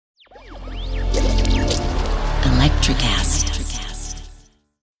Electricast.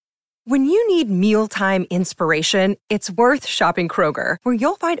 When you need mealtime inspiration, it's worth shopping Kroger, where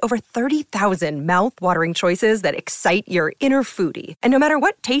you'll find over 30,000 mouth-watering choices that excite your inner foodie. And no matter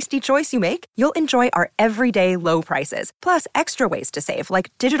what tasty choice you make, you'll enjoy our everyday low prices, plus extra ways to save,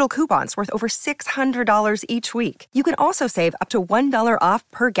 like digital coupons worth over $600 each week. You can also save up to $1 off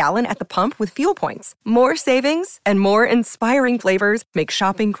per gallon at the pump with fuel points. More savings and more inspiring flavors make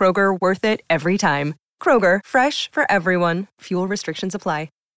shopping Kroger worth it every time. Kroger, fresh for everyone. Fuel restrictions apply.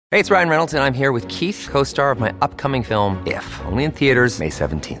 Hey, it's Ryan Reynolds, and I'm here with Keith, co-star of my upcoming film, If, only in theaters May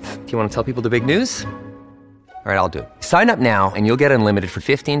 17th. Do you want to tell people the big news? All right, I'll do it. Sign up now and you'll get unlimited for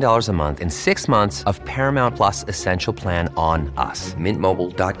 $15 a month and 6 months of Paramount Plus Essential Plan on us.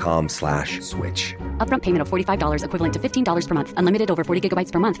 MintMobile.com/switch. Upfront payment of $45 equivalent to $15 per month. Unlimited over 40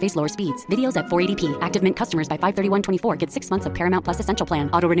 gigabytes per month. Face lower speeds. Videos at 480p. Active Mint customers by 531.24 get 6 months of Paramount Plus Essential Plan.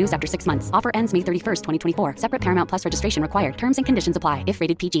 Auto renews after 6 months. Offer ends May 31st, 2024. Separate Paramount Plus registration required. Terms and conditions apply if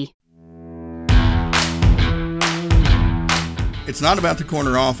rated PG. It's not about the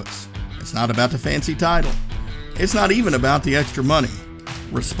corner office. It's not about the fancy title. It's not even about the extra money.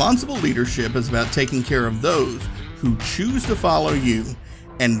 Responsible leadership is about taking care of those who choose to follow you,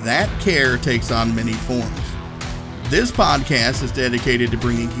 and that care takes on many forms. This podcast is dedicated to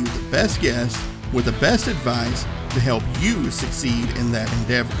bringing you the best guests with the best advice to help you succeed in that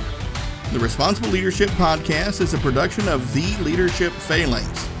endeavor. The Responsible Leadership Podcast is a production of The Leadership Phalanx.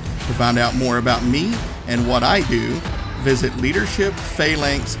 To find out more about me and what I do, visit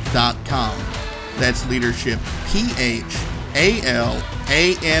leadershipphalanx.com. That's leadership,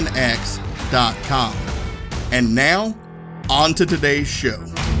 PHALANX.com. And now, on to today's show.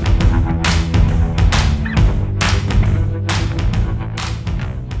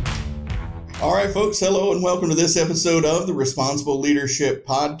 All right, folks, hello and welcome to this episode of the Responsible Leadership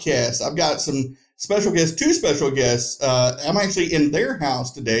Podcast. I've got some special guests, two special guests. I'm actually in their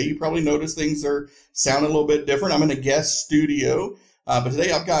house today. You probably noticed things are sounding a little bit different. I'm in a guest studio, but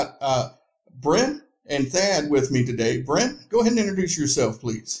today I've got Brent and Thad with me today. Brent, go ahead and introduce yourself,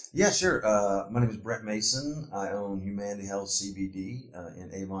 please. Yeah, sure. My name is Brent Mason. I own Humanity Health CBD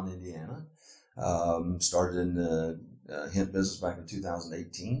in Avon, Indiana. Started in the hemp business back in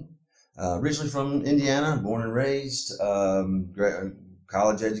 2018. Originally from Indiana, born and raised,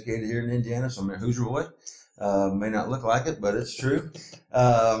 college educated here in Indiana, so I'm a Hoosier boy. May not look like it, but it's true.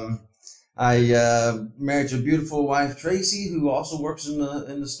 I married to a beautiful wife, Tracy, who also works in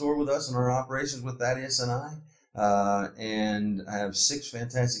the store with us in our operations with Thaddeus and I. And I have 6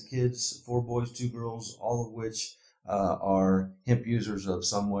 fantastic kids, 4 boys, 2 girls, all of which are hemp users of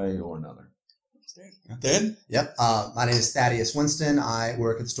some way or another. Then? Yep. My name is Thaddeus Winston. I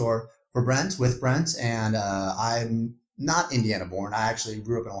work at the store for Brent, with Brent, and I'm not Indiana born. I actually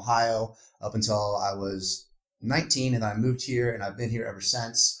grew up in Ohio up until I was 19, and then I moved here, and I've been here ever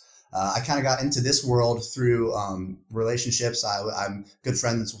since. I kind of got into this world through relationships. I'm good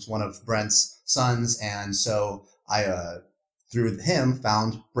friends with one of Brent's sons, and so I, through him,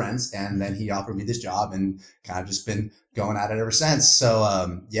 found Brent, and then he offered me this job, and kind of just been going at it ever since. So,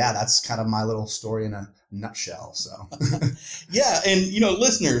 yeah, that's kind of my little story in a nutshell. So, yeah, and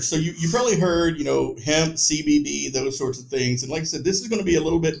listeners, so you probably heard hemp, CBD, those sorts of things, and like I said, this is going to be a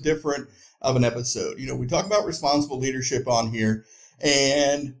little bit different of an episode. We talk about responsible leadership on here,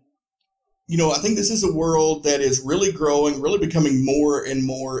 and I think this is a world that is really growing, really becoming more and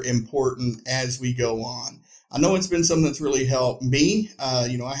more important as we go on. I know it's been something that's really helped me. I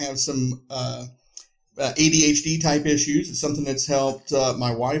have some ADHD type issues. It's something that's helped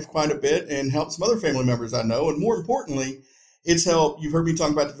my wife quite a bit and helped some other family members I know. And more importantly, it's helped, you've heard me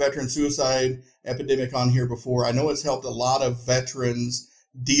talk about the veteran suicide epidemic on here before. I know it's helped a lot of veterans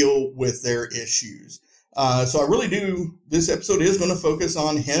deal with their issues. So I really do, this episode is going to focus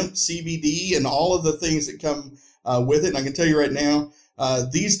on hemp, CBD, and all of the things that come with it. And I can tell you right now,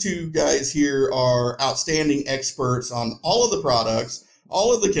 these two guys here are outstanding experts on all of the products,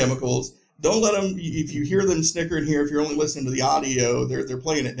 all of the chemicals. Don't let them, if you hear them snickering here, if you're only listening to the audio, they're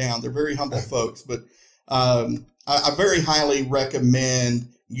playing it down. They're very humble folks. But I very highly recommend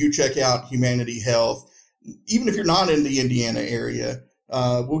you check out Humanity Health. Even if you're not in the Indiana area,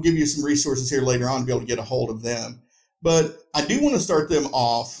 we'll give you some resources here later on to be able to get a hold of them. But I do want to start them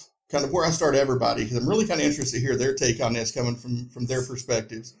off kind of where I start everybody, because I'm really kind of interested to hear their take on this coming from their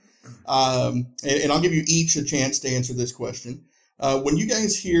perspectives. And I'll give you each a chance to answer this question. When you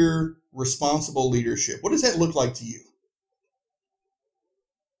guys hear responsible leadership, what does that look like to you?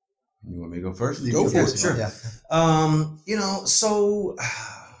 You want me to go first? Go for it. Sure. Yeah.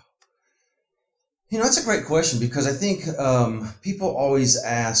 It's a great question, because I think people always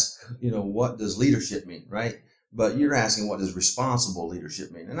ask, what does leadership mean, right? But you're asking, what does responsible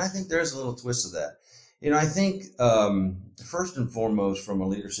leadership mean? And I think there's a little twist of that. I think first and foremost, from a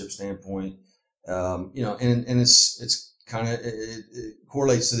leadership standpoint, and it's kind of it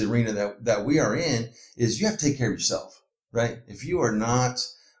correlates to the arena that we are in, is you have to take care of yourself, right? If you are not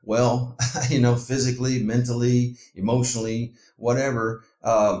well, physically, mentally, emotionally, whatever,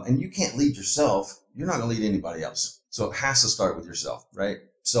 and you can't lead yourself, you're not going to lead anybody else. So it has to start with yourself, right?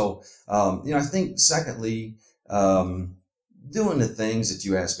 So, I think secondly, doing the things that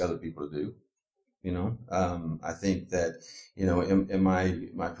you ask other people to do. I think that, in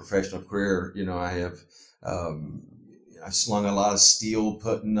my professional career, I have, I slung a lot of steel,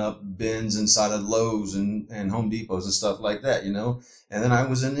 putting up bins inside of Lowe's and Home Depots and stuff like that, and then I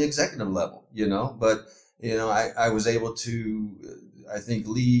was in the executive level, but, I was able to, I think,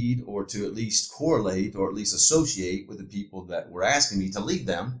 lead, or to at least correlate, or at least associate with the people that were asking me to lead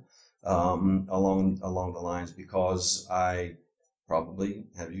them, along the lines, because I probably,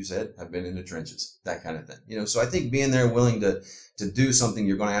 have you said, have been in the trenches, that kind of thing. So I think being there, willing to do something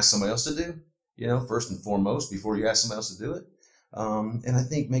you're going to ask somebody else to do, first and foremost, before you ask somebody else to do it. And I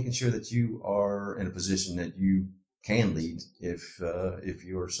think making sure that you are in a position that you can lead if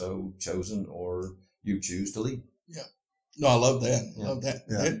you are so chosen, or you choose to lead. Yeah. No, I love that. Yeah. Love that.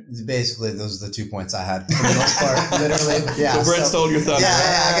 Yeah. Basically, those are the 2 points I had for the most part, literally. Yeah. So Brent stole your thunder.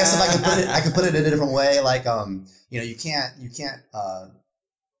 Yeah, I guess if I could put it in a different way, like, you can't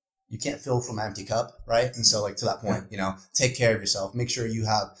fill from an empty cup, right? And so, like, to that point, take care of yourself. Make sure you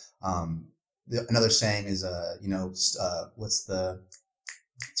have, another saying is, it's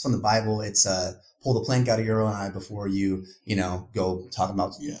from the Bible. It's, pull the plank out of your own eye before you, go talking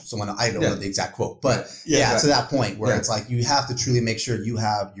about someone. I don't know the exact quote, but to that point where it's like, you have to truly make sure you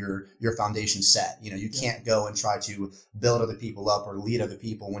have your foundation set. You can't go and try to build other people up or lead other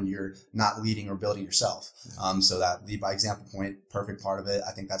people when you're not leading or building yourself. So that lead by example point, perfect part of it.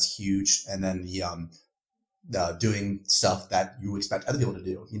 I think that's huge. And then the doing stuff that you expect other people to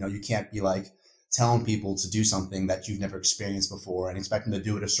do. You can't be like telling people to do something that you've never experienced before and expect them to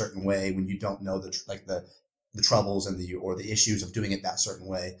do it a certain way when you don't know the troubles and the issues of doing it that certain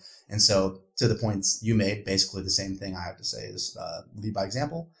way. And so, to the points you made, basically the same thing I have to say is lead by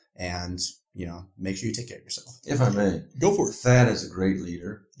example, and make sure you take care of yourself. If I may, Go for it. Thad is a great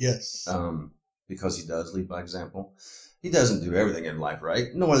leader. Yes. Because he does lead by example. He doesn't do everything in life, right?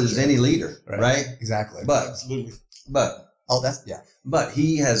 Nor does any leader, right? Exactly. Absolutely. But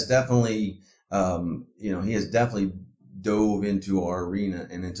he has definitely, he has definitely dove into our arena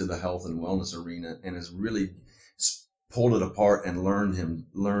and into the health and wellness arena, and has really pulled it apart and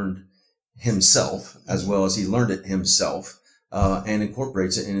learned himself, as well as he learned it himself, and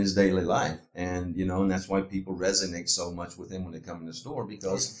incorporates it in his daily life. And, and that's why people resonate so much with him when they come in the store,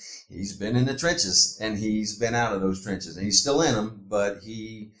 because he's been in the trenches and he's been out of those trenches, and he's still in them, but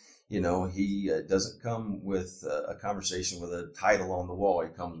he doesn't come with a conversation with a title on the wall. He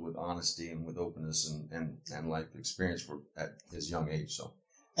comes with honesty and with openness and life experience at his young age. So,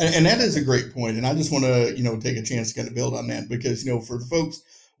 and that is a great point. And I just want to, take a chance to kind of build on that, because, for the folks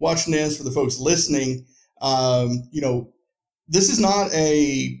watching this, for the folks listening, this is not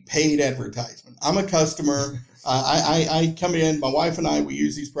a paid advertisement. I'm a customer. I come in, my wife and I, we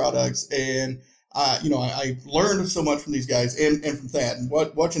use these products, and I learned so much from these guys and from Thad, and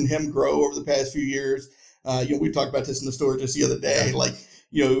watching him grow over the past few years. We talked about this in the store just the other day,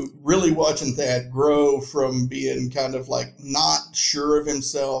 really watching Thad grow from being kind of like not sure of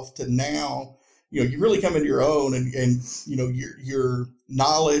himself to now, you really come into your own, and your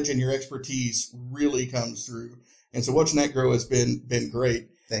knowledge and your expertise really comes through. And so watching that grow has been great.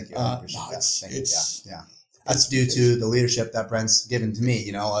 Thank you. I appreciate that. Yeah. That's due to the leadership that Brent's given to me.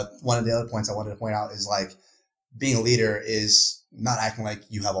 One of the other points I wanted to point out is, like, being a leader is not acting like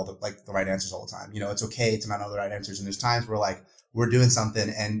you have all the right answers all the time. It's okay to not know the right answers. And there's times where, we're doing something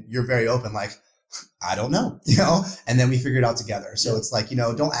and you're very open, I don't know, and then we figure it out together. So it's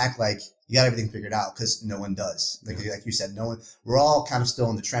don't act like you got everything figured out, because no one does. Like you said, we're all kind of still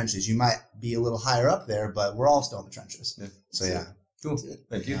in the trenches. You might be a little higher up there, but we're all still in the trenches. Yeah. So yeah. Cool.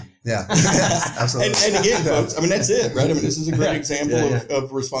 Thank you. Yeah. Absolutely. And again, folks, that's it, right? This is a great example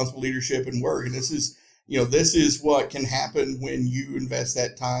of responsible leadership and work. And this is what can happen when you invest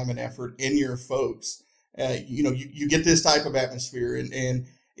that time and effort in your folks. You get this type of atmosphere. And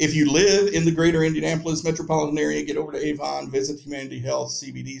if you live in the greater Indianapolis metropolitan area, get over to Avon, visit the Humanity Health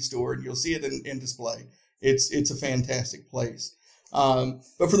CBD store, and you'll see it in display. It's a fantastic place.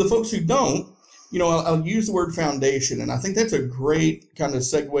 But for the folks who don't, I'll use the word foundation, and I think that's a great kind of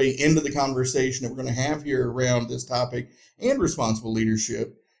segue into the conversation that we're going to have here around this topic and responsible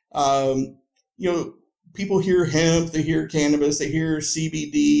leadership. people hear hemp, they hear cannabis, they hear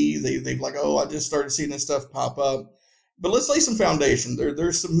CBD, they're like, oh, I just started seeing this stuff pop up. But let's lay some foundation.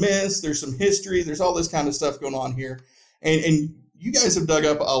 There's some myths, there's some history, there's all this kind of stuff going on here. And you guys have dug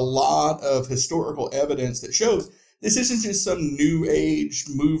up a lot of historical evidence that shows this isn't just some new age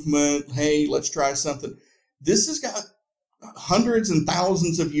movement. Hey, let's try something. This has got hundreds and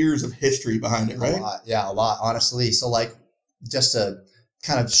thousands of years of history behind it, right? A lot, honestly. So like, just to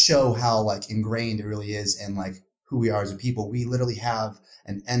kind of show how like ingrained it really is in like who we are as a people, we literally have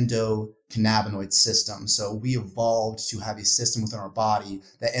an endocannabinoid system. So we evolved to have a system within our body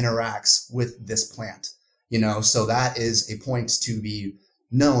that interacts with this plant, so that is a point to be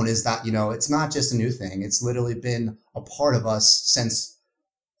known, is that, it's not just a new thing. It's literally been a part of us since,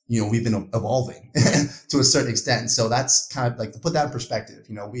 we've been evolving to a certain extent. So that's kind of like, to put that in perspective,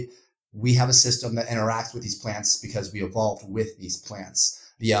 we have a system that interacts with these plants because we evolved with these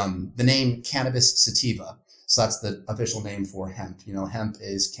plants. The name cannabis sativa. So that's the official name for hemp. Hemp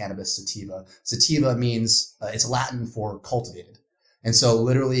is cannabis sativa. Sativa means, it's Latin for cultivated. And so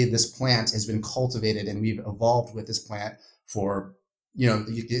literally this plant has been cultivated, and we've evolved with this plant for, you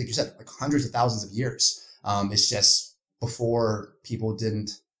said, like hundreds of thousands of years. It's just before people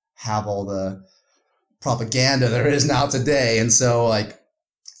didn't have all the propaganda there is now today. And so like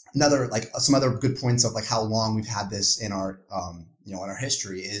some other good points of like how long we've had this in our, in our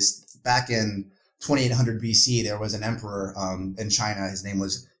history is back in 2800 BC, there was an emperor in China. His name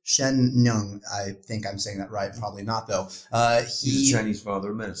was Shen Nung. I think I'm saying that right. Probably not, though. He's the Chinese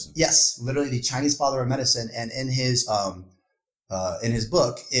father of medicine. Yes, literally the Chinese father of medicine. And in his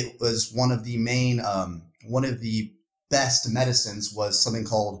book, it was one of the best medicines was something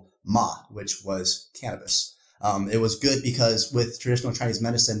called Ma, which was cannabis. It was good because with traditional Chinese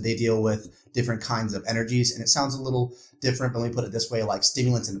medicine, they deal with different kinds of energies. And it sounds a little different, but let me put it this way, like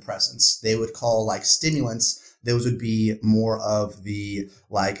stimulants and depressants. They would call like stimulants, those would be more of the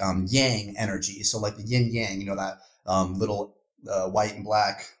like yang energy. So like the yin yang, that little white and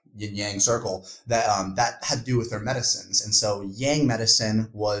black yin yang circle that had to do with their medicines. And so yang medicine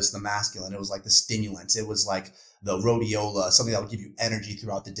was the masculine. It was like the stimulants. It was like the rhodiola, something that would give you energy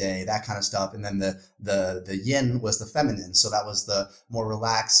throughout the day, that kind of stuff. And then the yin was the feminine. So that was the more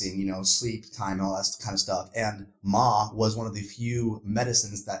relaxing, sleep time, all that kind of stuff. And Ma was one of the few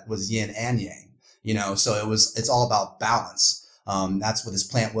medicines that was yin and yang, so it's all about balance. That's what this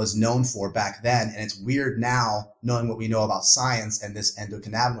plant was known for back then. And it's weird now, knowing what we know about science and this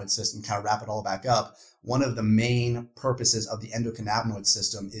endocannabinoid system, kind of wrap it all back up. One of the main purposes of the endocannabinoid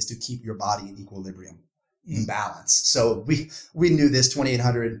system is to keep your body in equilibrium, in balance. So we knew this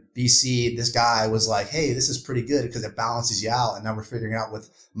 2800 BC. This guy was like, hey, this is pretty good because it balances you out. And now we're figuring out with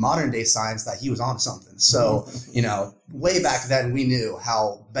modern day science that he was on something. So, way back then we knew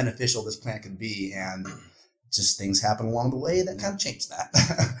how beneficial this plant could be, and just things happen along the way that kind of changed that.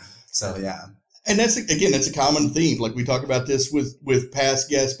 So, yeah. And that's a common theme. Like we talk about this with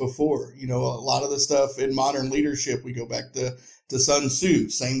past guests before, a lot of the stuff in modern leadership, we go back to Sun Tzu,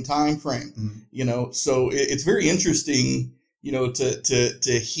 same time frame, so it's very interesting,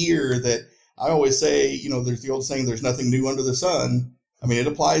 to hear that. I always say, there's the old saying, there's nothing new under the sun. I mean, it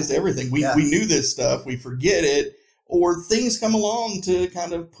applies to everything. We knew this stuff, we forget it, or things come along to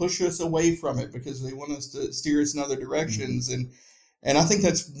kind of push us away from it because they want us to steer us in other directions. Mm-hmm. And I think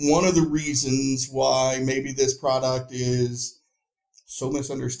that's one of the reasons why maybe this product is so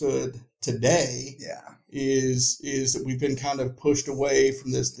misunderstood today. Yeah. Is that we've been kind of pushed away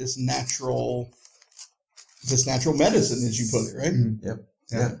from this natural medicine, as you put it, right? Mm-hmm. Yep.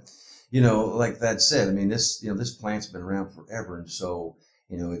 Yeah. Like that said, I mean, this plant's been around forever. And so,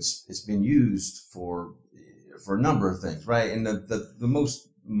 it's been used for a number of things, right? And the most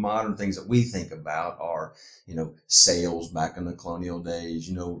modern things that we think about are, sails back in the colonial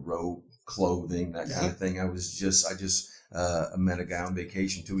days, rope, clothing, that kind of thing. I met a guy on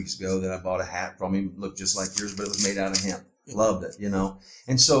vacation 2 weeks ago that I bought a hat from him, looked just like yours, but it was made out of hemp. Loved it,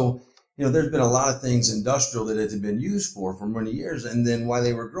 And so, there's been a lot of things industrial that it had been used for many years. And then while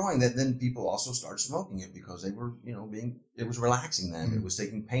they were growing that, then people also started smoking it because they were, it was relaxing them. Mm-hmm. It was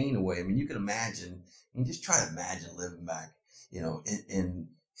taking pain away. I mean, you can imagine, just try to imagine living back,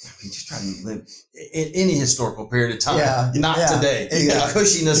 just try to live in any historical period of time, not today. The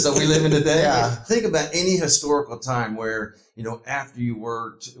cushiness that we live in today. Think about any historical time where, after you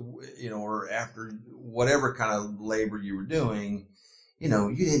worked, or after whatever kind of labor you were doing,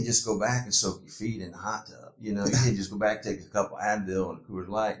 you didn't just go back and soak your feet in the hot tub. You didn't just go back, take a couple Advil and a Coors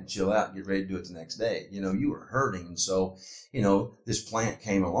Light and chill out and get ready to do it the next day. You were hurting. And so, this plant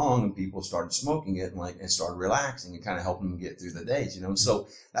came along and people started smoking it and started relaxing and kind of helping them get through the days, And so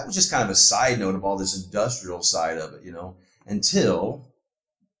that was just kind of a side note of all this industrial side of it, until,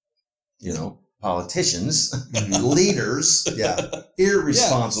 politicians, leaders,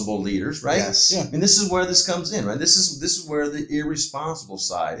 irresponsible leaders, right? Yes. Yeah. And this is where this comes in, right? This is where the irresponsible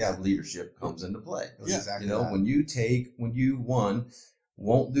side of leadership comes into play. Exactly when you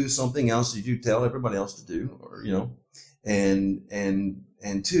won't do something else that you tell everybody else to do, or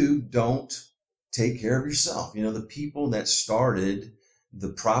and two, don't take care of yourself. The people that started the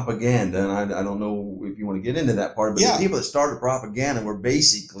propaganda, and I don't know if you want to get into that part, but the people that started propaganda were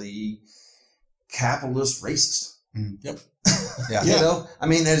basically capitalist racist. Yep. Yeah.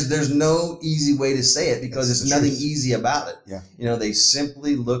 There's no easy way to say it because there's nothing easy about it. Yeah. They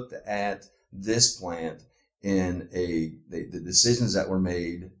simply looked at this plant and the decisions that were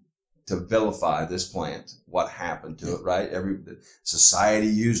made to vilify this plant, what happened to it, right? Society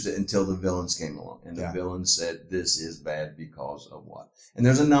used it until the villains came along, and the villains said, this is bad because of what? And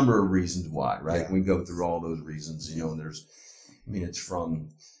there's a number of reasons why, right? We go through all those reasons, and it's from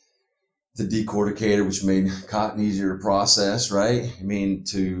the decorticator, which made cotton easier to process, right?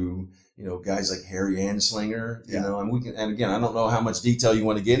 To, guys like Harry Anslinger, and again, I don't know how much detail you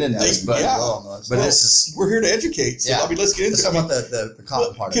want to get into this, but we're here to educate. So let's get into the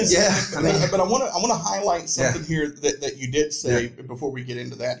cotton part. But I want to highlight something here that you did say before we get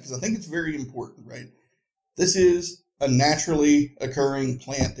into that, because I think it's very important, right? This is a naturally occurring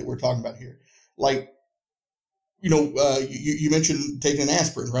plant that we're talking about here. Like, you mentioned taking an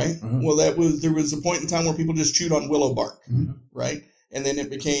aspirin, right? Mm-hmm. Well, there was a point in time where people just chewed on willow bark, right? And then it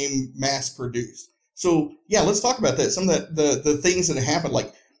became mass produced. So let's talk about that. Some of the things that happened,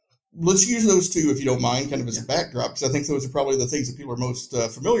 like, let's use those two, if you don't mind, kind of as a backdrop, because I think those are probably the things that people are most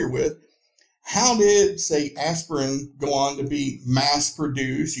familiar with. How did, say, aspirin go on to be mass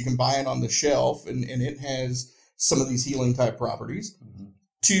produced? You can buy it on the shelf, and it has some of these healing type properties,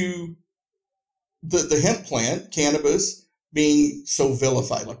 to the hemp plant, cannabis, being so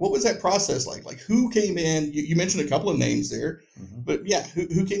vilified. Like, what was that process like? Like, who came in? You mentioned a couple of names there, but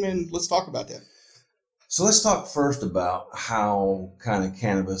who came in? Let's talk about that. So let's talk first about how kind of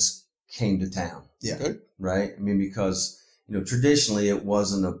cannabis came to town. Yeah. Okay. Right. Because, traditionally it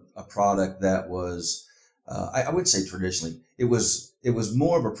wasn't a product that was, I would say traditionally it was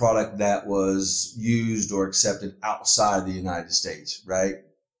more of a product that was used or accepted outside the United States, right?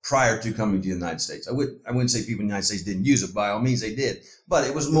 Prior to coming to the United States. I wouldn't say people in the United States didn't use it. By all means they did, but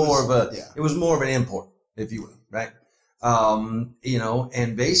it was more of an import, if you will, right?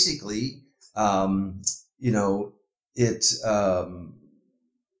 And basically, well,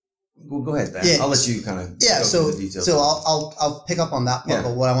 go ahead, Ben. Yeah. I'll let you kind of go through the details. So I'll pick up on that part.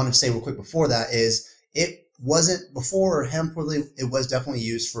 But what I wanted to say real quick before that is it wasn't before hemp really. It was definitely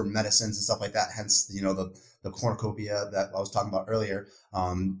used for medicines and stuff like that. Hence, the cornucopia that I was talking about earlier.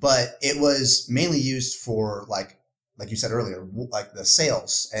 But it was mainly used for like you said earlier, like the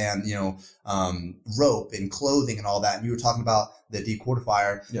sails and, rope and clothing and all that. And you were talking about the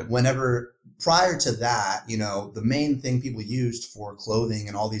decortifier. Yep. Whenever prior to that, the main thing people used for clothing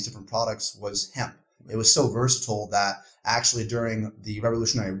and all these different products was hemp. It was so versatile that actually during the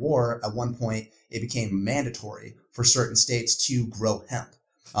Revolutionary War, at one point, it became mandatory for certain states to grow hemp.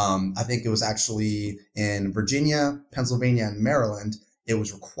 I think it was actually in Virginia, Pennsylvania, and Maryland, it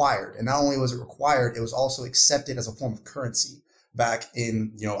was required. And not only was it required, it was also accepted as a form of currency back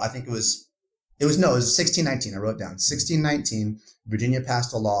in, I think it was 1619. I wrote down 1619. Virginia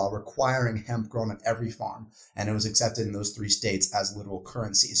passed a law requiring hemp grown on every farm, and it was accepted in those three states as literal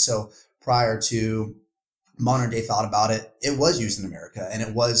currency. So prior to modern day thought about it, it was used in America, and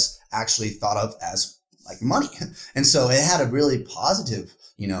it was actually thought of as like money. And so it had a really positive,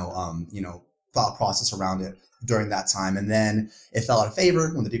 thought process around it during that time. And then it fell out of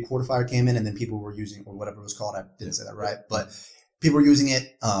favor when the decortifier came in, and then people were using, or whatever it was called, I didn't say that right, but people were using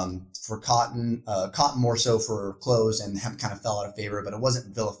it for cotton more so for clothes, and hemp kind of fell out of favor, but it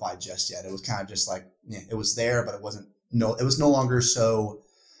wasn't vilified just yet. It was kind of just like, it was there, but it was no longer so,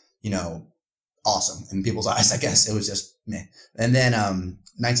 awesome in people's eyes, I guess. It was just meh. And then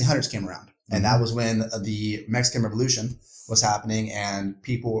 1900s came around, and that was when the Mexican Revolution was happening, and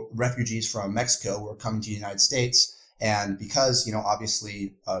refugees from Mexico were coming to the United States. And because,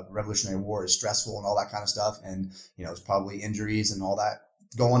 obviously Revolutionary War is stressful and all that kind of stuff, and, it's probably injuries and all that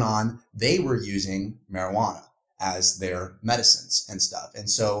going on, they were using marijuana as their medicines and stuff. And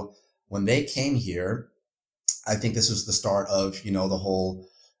so when they came here, I think this was the start of, you know, the whole,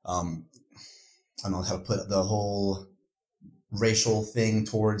 I don't know how to put it, the whole racial thing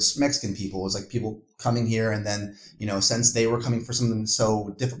towards Mexican people. It was like people coming here, and then, you know, since they were coming for something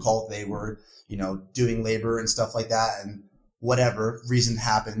so difficult, they were, you know, doing labor and stuff like that, and whatever reason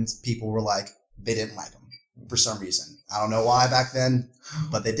happened, people were like, they didn't like them for some reason. I don't know why back then,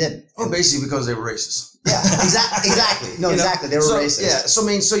 but they didn't. Well, basically because they were racist. Yeah, exactly. No, exactly. They were racist. Yeah. So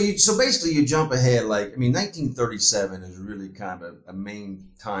basically you jump ahead. 1937 is really kind of a main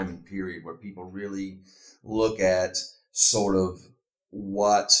time and period where people really look at sort of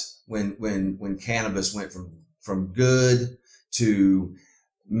when cannabis went from good to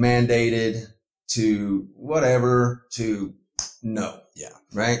mandated to whatever to no. Yeah.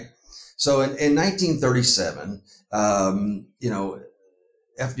 Right. So in 1937,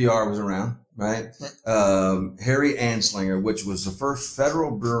 FDR was around, right? Harry Anslinger, which was the first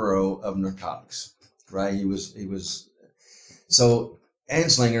Federal Bureau of Narcotics, right? He was. So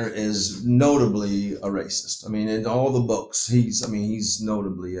Anslinger is notably a racist. I mean, in all the books, he's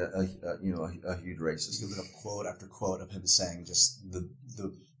notably a huge racist. You look up quote after quote of him saying just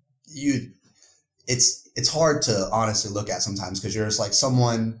it's hard to honestly look at sometimes, because you're just like,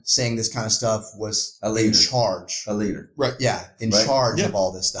 someone saying this kind of stuff was a leader. In charge. A leader. Right. Yeah. In charge of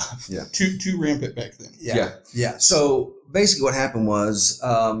all this stuff. Yeah. Too rampant back then. Yeah. So basically what happened was, in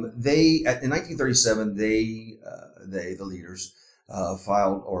 1937, the leaders,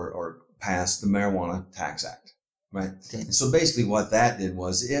 filed or passed the Marijuana Tax Act. Right. Okay. And so basically what that did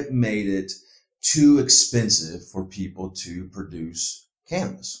was it made it too expensive for people to produce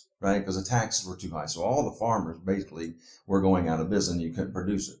cannabis. Right, because the taxes were too high. So all the farmers basically were going out of business, and you couldn't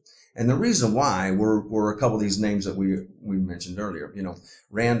produce it. And the reason why were a couple of these names that we mentioned earlier. You know,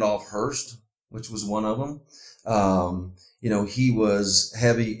 Randolph Hearst, which was one of them. He was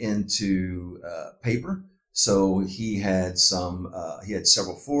heavy into paper, so he had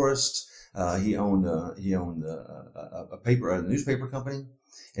several forests. He owned a newspaper company.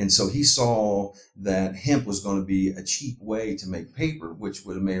 And so he saw that hemp was going to be a cheap way to make paper, which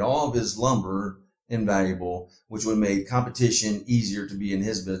would have made all of his lumber invaluable, which would have made competition easier to be in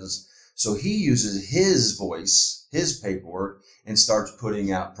his business. So he uses his voice, his paperwork, and starts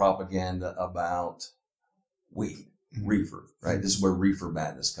putting out propaganda about weed, reefer, right? This is where reefer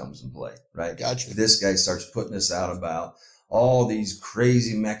madness comes in play, right? Gotcha. This guy starts putting this out about all these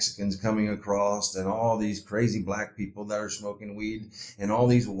crazy Mexicans coming across, and all these crazy black people that are smoking weed, and all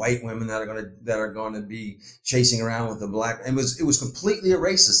these white women that are going to be chasing around with the black. It was completely a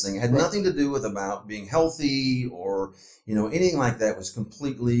racist thing. It had nothing to do with about being healthy or anything like that. It was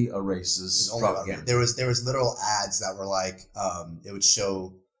completely a racist propaganda. There was literal ads that were like, it would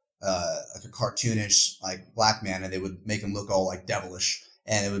show like a cartoonish like black man, and they would make him look all like devilish,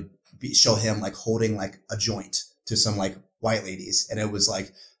 and it would show him like holding like a joint to some like white ladies, and it was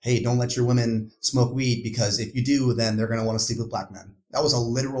like, hey, don't let your women smoke weed, because if you do, then they're going to want to sleep with black men. That was a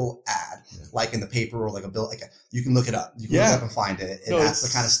literal ad, like in the paper or like a bill. Like you can look it up. You can look it up and find it. And that's the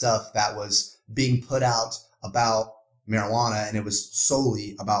kind of stuff that was being put out about marijuana, and it was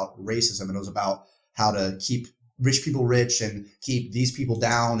solely about racism, and it was about how to keep rich people rich and keep these people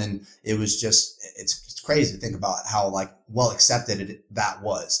down. And it was just, it's crazy to think about how like well accepted that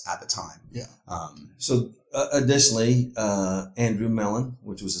was at the time. Yeah. Additionally, Andrew Mellon,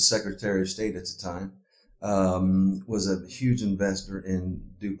 which was the Secretary of State at the time, was a huge investor in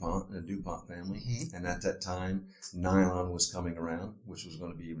DuPont, the DuPont family. Mm-hmm. And at that time, nylon was coming around, which was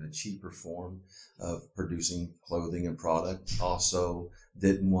going to be even a cheaper form of producing clothing and product. Also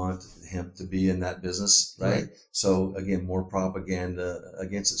didn't want hemp to be in that business, right? So again, more propaganda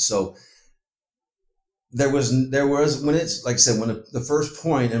against it. So there was when it's like I said, when the first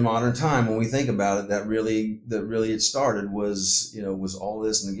point in modern time, when we think about it, that really it started was all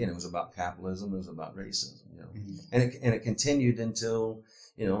this. And again, it was about capitalism. It was about racism, mm-hmm. and it continued until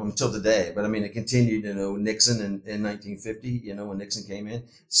today. But I mean, it continued, Nixon in 1950, when Nixon came in,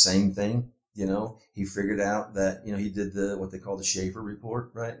 same thing. He figured out that, he did what they call the Schaefer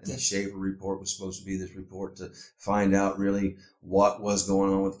report, right? And the Schaefer report was supposed to be this report to find out really what was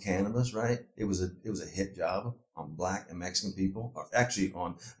going on with cannabis, right? It was a hit job on black and Mexican people, or actually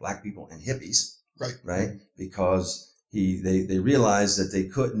on black people and hippies, right? Because they realized that they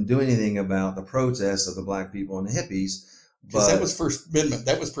couldn't do anything about the protests of the black people and the hippies. Because that was First Amendment.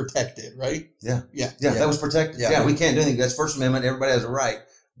 That was protected, right? Yeah, that was protected. Yeah, we can't do anything. That's First Amendment. Everybody has a right.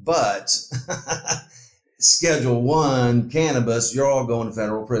 But Schedule 1 cannabis, you're all going to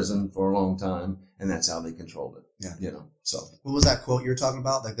federal prison for a long time, and that's how they controlled it. Yeah. So what was that quote you were talking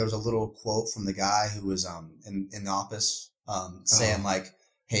about? Like there was a little quote from the guy who was in the office saying like,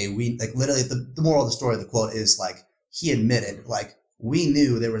 hey, we like literally the moral of the story, the quote is like, he admitted, like, we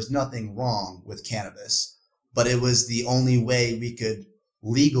knew there was nothing wrong with cannabis, but it was the only way we could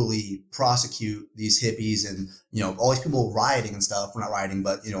legally prosecute these hippies and, you know, all these people rioting and stuff. We're not rioting,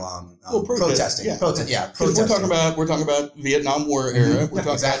 but, you know, protesting. Yeah. Protesting. We're talking about Vietnam War era. We're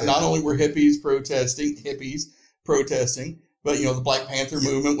talking about not only were hippies protesting, but, you know, the Black Panther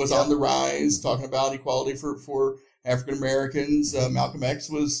movement was on the rise, talking about equality for African Americans. Malcolm X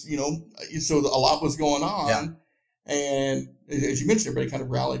was, you know, so a lot was going on. Yeah. And as you mentioned, everybody kind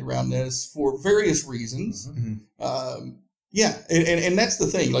of rallied around this for various reasons. And that's the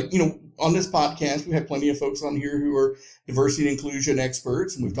thing. Like, you know, on this podcast, we have plenty of folks on here who are diversity and inclusion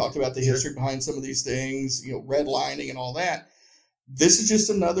experts, and we've talked about the history behind some of these things, you know, redlining and all that. This is just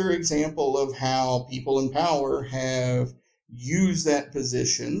another example of how people in power have used that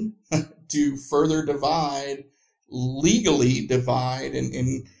position to further legally divide,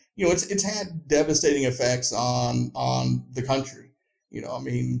 and you know, it's had devastating effects on the country. You know, I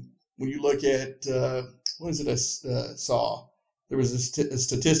mean, when you look at what is it I saw? There was a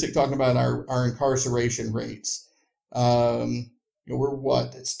statistic talking about our incarceration rates. You know, we're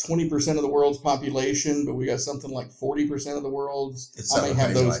what? It's 20% of the world's population, but we got something like 40% of the world's. I may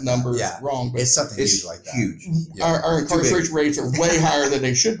have those numbers wrong, but it's something huge like that. Huge. Yeah. Our incarceration rates are way higher than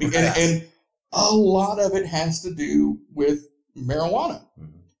they should be, and a lot of it has to do with marijuana.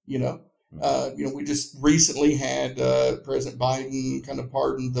 You know, we just recently had President Biden kind of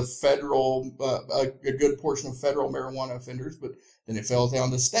pardon the federal, a good portion of federal marijuana offenders, but then it fell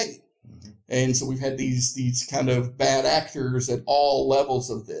down to state. And so we've had these kind of bad actors at all levels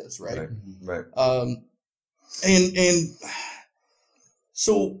of this, right? Right. And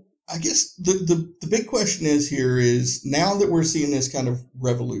so I guess the big question is now that we're seeing this kind of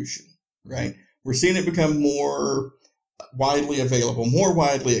revolution, right? We're seeing it become more widely available, more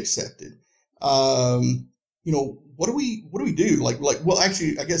widely accepted. You know, what do we do? Like, well,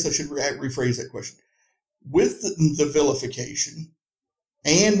 actually, I guess I should rephrase that question. With the vilification,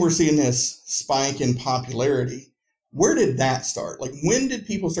 and we're seeing this spike in popularity, where did that start? Like, when did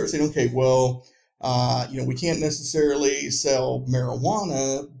people start saying, okay, well, you know, we can't necessarily sell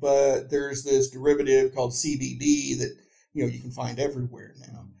marijuana, but there's this derivative called CBD that, you know, you can find everywhere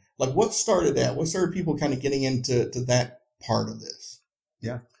now. Like, what started that? What started people kind of getting into that part of this?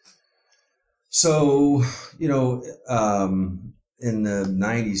 Yeah. So, you know, in the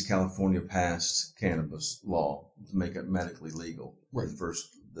 90s, California passed cannabis law to make it medically legal. Right.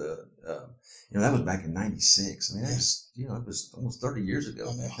 You know, that was back in 96. I mean, it was almost 30 years ago.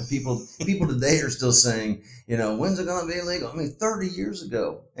 I know. And people today are still saying, you know, when's it going to be illegal? I mean, 30 years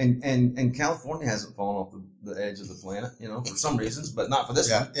ago. And California hasn't fallen off the edge of the planet, you know, for some reasons, but not for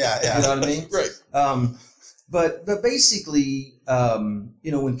this one. Yeah. You know what I mean? Right. But basically,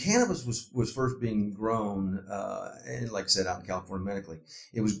 you know, when cannabis was first being grown, and like I said, out in California medically,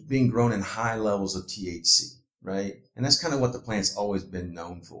 it was being grown in high levels of THC, right? And that's kind of what the plant's always been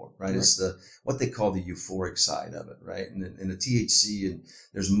known for, right? It's what they call the euphoric side of it, right? And the THC, and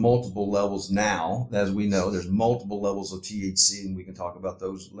there's multiple levels now, as we know, there's multiple levels of THC, and we can talk about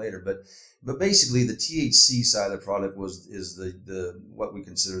those later. But basically, the THC side of the product is the what we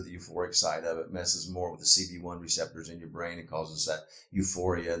consider the euphoric side of it. Messes more with the CB1 receptors in your brain. It causes that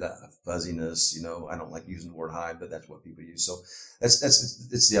euphoria, that fuzziness. You know, I don't like using the word high, but that's what people use. So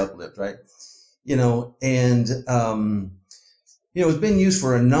it's the uplift, right? You know, and you know, it's been used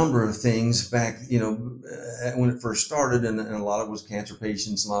for a number of things back, you know, when it first started, and a lot of it was cancer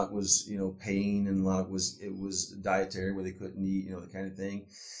patients, a lot of it was, you know, pain, and a lot of it was dietary where they couldn't eat, you know, the kind of thing.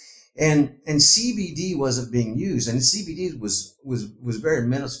 And CBD wasn't being used, and CBD was very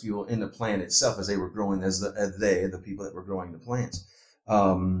minuscule in the plant itself as they were growing, as the people that were growing the plants,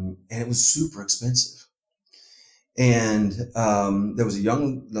 and it was super expensive. And there was a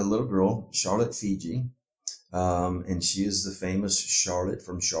little girl, Charlotte Fiji, and she is the famous Charlotte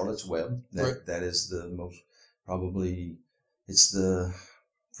from Charlotte's Web. That is the most probably, it's the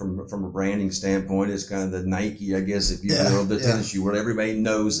from a branding standpoint, it's kind of the Nike, I guess, if you will, the tennis shoe where everybody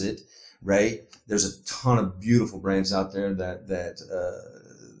knows it, right? There's a ton of beautiful brands out there that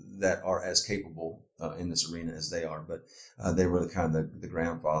are as capable in this arena as they are, but they were kind of the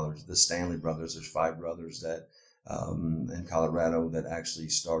grandfathers, the Stanley brothers. There's 5 brothers that in Colorado that actually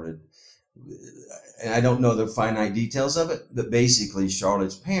started, and I don't know the finite details of it, but basically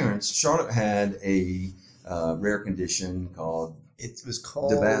Charlotte had a rare condition called I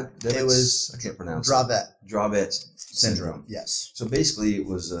can't pronounce Dravet syndrome. Yes. So basically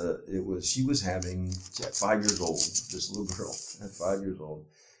she was having, at 5 years old, this little girl at 5 years old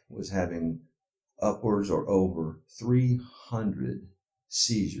was having upwards or over 300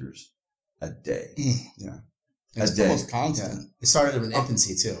 seizures a day. Yeah. It's almost constant. Yeah. It started in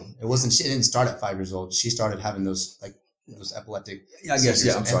infancy too. She didn't start at 5 years old. She started having those epileptic. Yeah, I guess.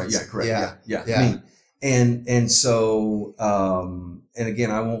 Yeah, I'm sorry. Infancy. Yeah, correct. Yeah. I mean, and so, and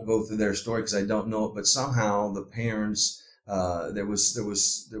again, I won't go through their story because I don't know it, but somehow the parents, there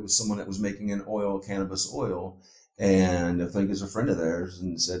was someone that was making an cannabis oil, and I think it was a friend of theirs,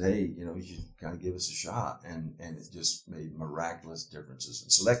 and said, hey, you should kind of give us a shot, and it just made miraculous differences.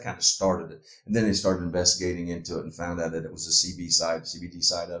 And so that kind of started it. And then they started investigating into it and found out that it was the CBD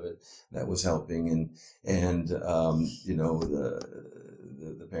side of it that was helping. And the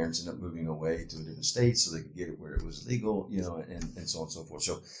parents ended up moving away to a different state so they could get it where it was legal, and so on and so forth.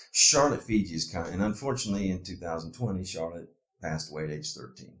 So Charlotte, Fiji is and unfortunately in 2020, Charlotte passed away at age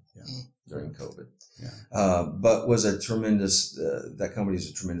 13 during COVID. Yeah. But was a tremendous, that company is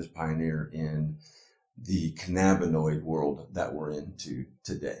a tremendous pioneer in the cannabinoid world that we're into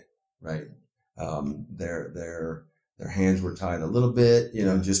today, right? Their hands were tied a little bit,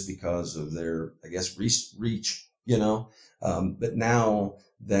 just because of their, I guess, reach, but now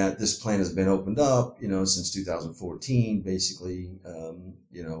that this plant has been opened up, since 2014, basically,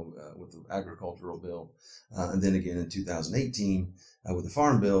 with the agricultural bill, and then again in 2018, with the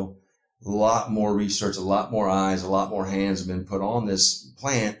farm bill, a lot more research, a lot more eyes, a lot more hands have been put on this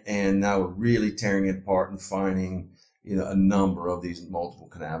plant. And now we're really tearing it apart and finding, a number of these multiple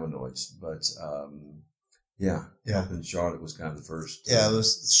cannabinoids. But, and Charlotte was kind of the first. Yeah, it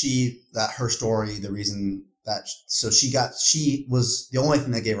was her story, the reason that, she was the only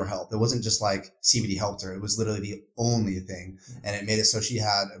thing that gave her help. It wasn't just like CBD helped her. It was literally the only thing. And it made it so she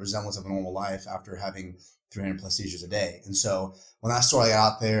had a resemblance of a normal life after having 300 plus seizures a day. And so when that story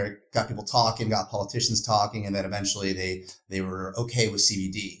got out there, it got people talking, got politicians talking, and then eventually they were okay with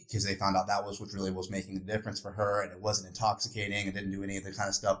CBD because they found out that was what really was making the difference for her, and it wasn't intoxicating. It didn't do any of the kind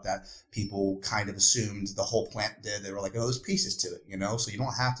of stuff that people kind of assumed the whole plant did. They were like, oh, there's pieces to it, so you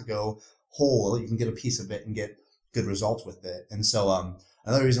don't have to go whole. You can get a piece of it and get good results with it. And so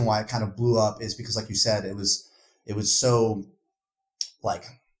another reason why it kind of blew up is because, like you said, it was so like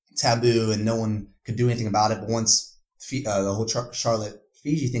taboo and no one could do anything about it. But once the whole Charlotte,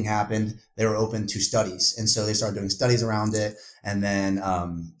 Fiji thing happened, they were open to studies. And so they started doing studies around it. And then,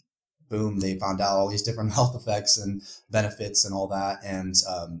 boom, they found out all these different health effects and benefits and all that. And,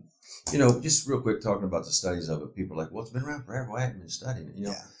 just real quick, talking about the studies of it, people are like, well, it's been around forever. Why haven't you been studying it?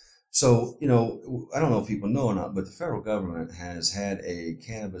 Yeah. So, I don't know if people know or not, but the federal government has had a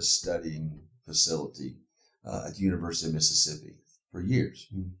cannabis studying facility at the University of Mississippi for years.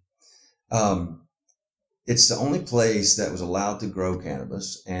 Mm-hmm. It's the only place that was allowed to grow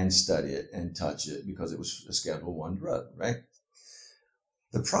cannabis and study it and touch it because it was a Schedule I drug, right?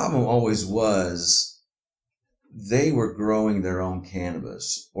 The problem always was they were growing their own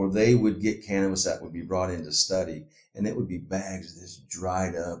cannabis, or they would get cannabis that would be brought in to study, and it would be bags of this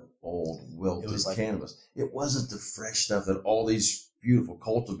dried up, old, wilted cannabis. It wasn't the fresh stuff that all these beautiful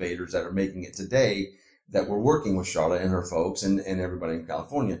cultivators that are making it today that were working with Charlotte and her folks and everybody in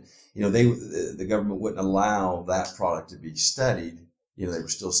California, the government wouldn't allow that product to be studied. They were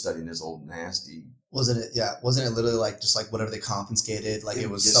still studying this old nasty. Wasn't it literally just like whatever they confiscated? Like it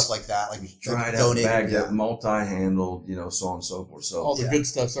was stuff like that, like dried out, bagged up, multi-handled, so on and so forth. So all the good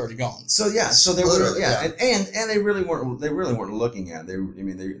stuff's already gone. So so they were, and they really weren't looking at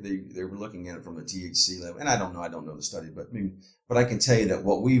it. They were looking at it from a THC level. And I don't know the study, but I can tell you that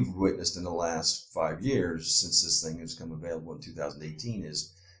what we've witnessed in the last 5 years since this thing has come available in 2018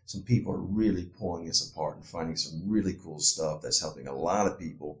 is some people are really pulling this apart and finding some really cool stuff that's helping a lot of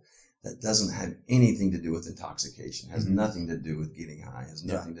people. That doesn't have anything to do with intoxication, has nothing to do with getting high, has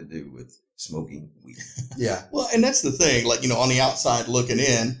nothing to do with smoking weed. Yeah. Well, and that's the thing, on the outside looking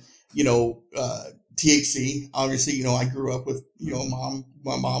in, THC, obviously, I grew up with,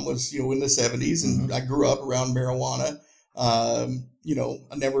 my mom was, in the 70s and I grew up around marijuana. I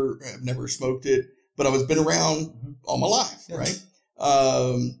never smoked it, but I was been around all my life. Yeah. Right.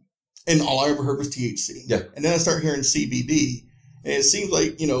 And all I ever heard was THC. Yeah. And then I started hearing CBD. And it seems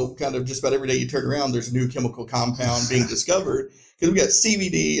like, kind of just about every day you turn around, there's a new chemical compound being discovered. Because we got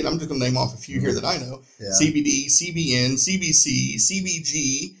CBD, and I'm just going to name off a few here that I know. Yeah. CBD, CBN, CBC,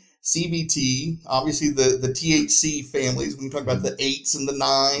 CBG, CBT, obviously the THC families. We can talk about the 8s and the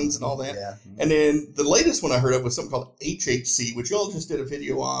 9s and all that. Yeah. And then the latest one I heard of was something called HHC, which y'all just did a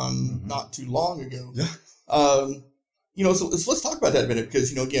video on not too long ago. Yeah. So let's talk about that a minute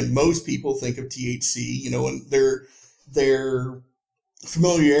because, again, most people think of THC, and they're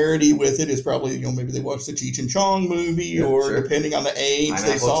familiarity with it is probably, maybe they watched the Cheech and Chong movie, or sure. depending on the age,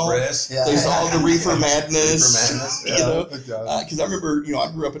 Pineapple they saw Express. they saw the Reefer Madness. Reefer Madness, Because I remember,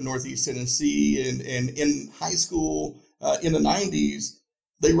 I grew up in Northeast Tennessee, and in high school in the 90s,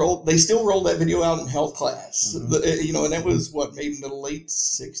 they still rolled that video out in health class. Mm-hmm. And that was maybe in the late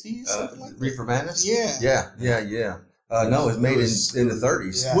 60s, something like that. Reefer Madness. Yeah. No, it was made in the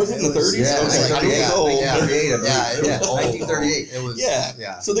 30s. Yeah, was it in the 30s? Yeah, it was like 1938. It was.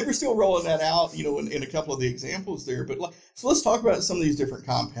 Yeah. So they were still rolling that out, in a couple of the examples there. But so let's talk about some of these different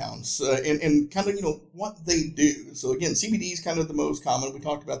compounds and kind of, what they do. So again, CBD is kind of the most common. We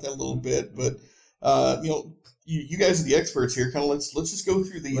talked about that a little bit, but you guys are the experts here. Kind of let's just go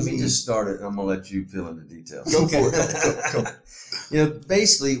through these. Let me just start it. I'm gonna let you fill in the details. Go for it. Go.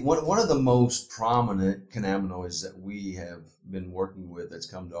 Basically, one of the most prominent cannabinoids that we have been working with that's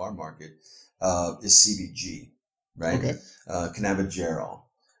come to our market is CBG, right? Okay. Cannabigerol,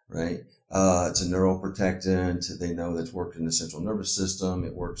 right? It's a neuroprotectant. They know that's worked in the central nervous system.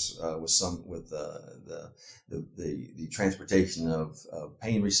 It works with the transportation of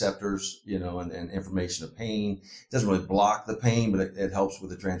pain receptors, and information of pain. It doesn't really block the pain, but it helps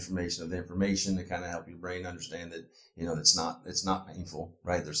with the transformation of the information to kind of help your brain understand that, it's not painful,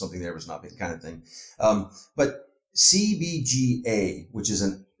 right? There's something there, but it's not painful kind of thing. But CBGA, which is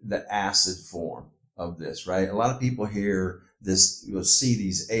the acid form of this, right? A lot of people hear this, you'll see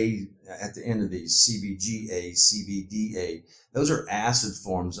these A at the end of these, CBGA, CBDA. Those are acid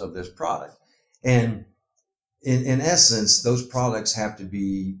forms of this product. And in essence, those products have to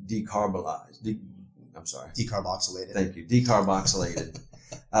be decarboxylated. Thank you. Decarboxylated.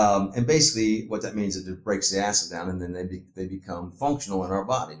 And basically what that means is it breaks the acid down, and then they become functional in our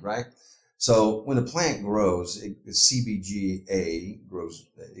body, right? So when a plant grows, CBGA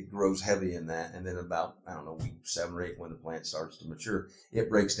grows heavy in that. And then about, week 7 or 8, when the plant starts to mature, it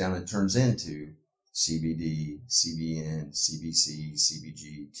breaks down and turns into CBD, CBN, CBC,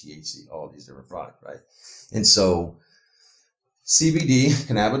 CBG, THC, all these different products, right? And so CBD,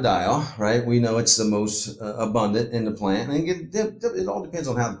 cannabidiol, right? We know it's the most abundant in the plant. And it all depends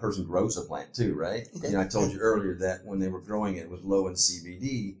on how the person grows the plant too, right? Okay. I told you earlier that when they were growing it was low in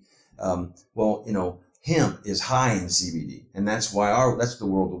CBD. Hemp is high in CBD, and that's why that's the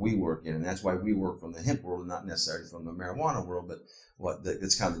world that we work in, and that's why we work from the hemp world and not necessarily from the marijuana world. But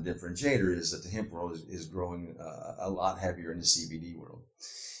that's kind of the differentiator is that the hemp world is growing a lot heavier in the CBD world.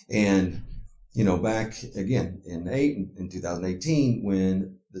 And back again in 2018,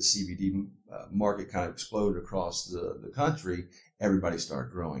 when the CBD market kind of exploded across the country, everybody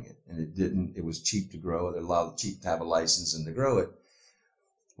started growing it, and it was cheap to grow. It allowed cheap to have a license and to grow it.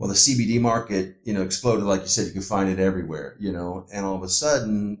 Well, the CBD market, exploded. Like you said, you could find it everywhere, and all of a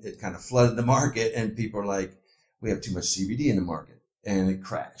sudden it kind of flooded the market, and people are like, we have too much CBD in the market, and it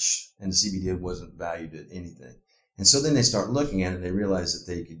crashed, and the CBD wasn't valued at anything. And so then they start looking at it, and they realize that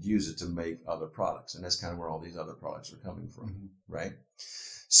they could use it to make other products. And that's kind of where all these other products are coming from, right?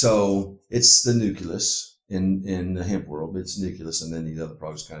 So it's the nucleus in the hemp world, but it's nucleus, and then these other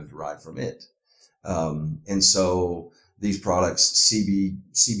products kind of derive from it. And so these products,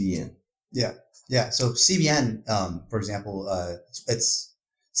 CBN. Yeah. So CBN, for example, it's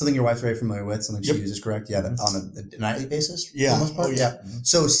something your wife's very familiar with, something she uses, correct? Yeah, on a nightly basis? Yeah. For the most part? Oh, yeah.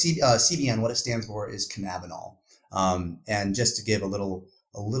 So CBN, what it stands for is cannabinol. And just to give a little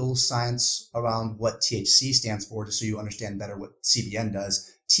science around what THC stands for, just so you understand better what CBN does,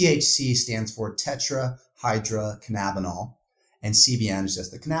 THC stands for tetrahydrocannabinol, and CBN is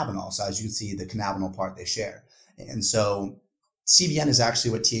just the cannabinol. So as you can see, the cannabinol part they share. And so CBN is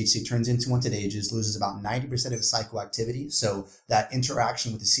actually what THC turns into once it ages, loses about 90% of its psychoactivity. So that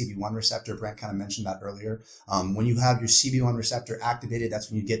interaction with the CB1 receptor, Brent kind of mentioned that earlier. When you have your CB1 receptor activated, that's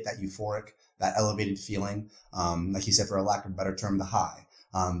when you get that euphoric, that elevated feeling. Like you said, for a lack of a better term, the high.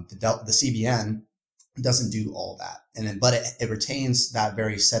 The CBN doesn't do all that. But it retains that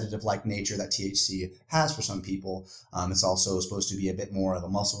very sedative-like nature that THC has for some people. It's also supposed to be a bit more of a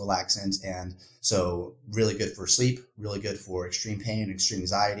muscle relaxant, and so really good for sleep, really good for extreme pain, extreme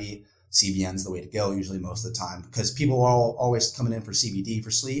anxiety. CBN is the way to go usually most of the time, because people are always coming in for CBD for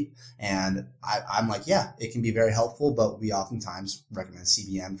sleep. And I'm like, yeah, it can be very helpful, but we oftentimes recommend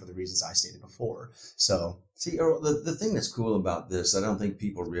CBN for the reasons I stated before. So see, Earl, the thing that's cool about this, I don't think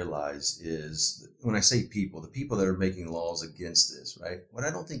people realize is, when I say people, the people that are making laws against this, right? What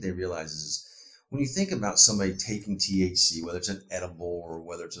I don't think they realize is when you think about somebody taking THC, whether it's an edible or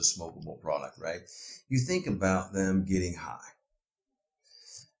whether it's a smokable product, right? You think about them getting high.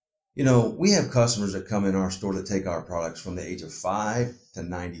 We have customers that come in our store that take our products from the age of 5 to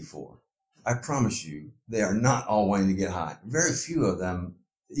 94. I promise you, they are not all wanting to get high. Very few of them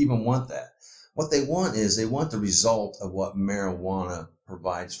even want that. What they want is they want the result of what marijuana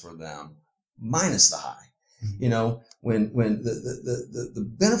provides for them, minus the high. You know, when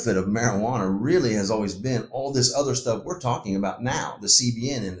the benefit of marijuana really has always been all this other stuff we're talking about now, the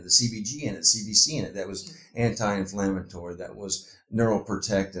CBN in it, the CBG in it, CBC in it, that was anti-inflammatory, that was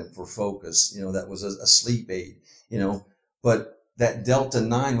neuroprotectant for focus, you know, that was a sleep aid, you know, but that Delta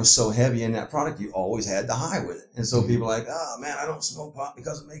 9 was so heavy in that product, you always had the high with it. And so people are like, oh man, I don't smoke pot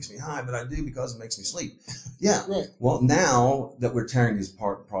because it makes me high, but I do because it makes me sleep. Yeah. Right. Well, now that we're tearing these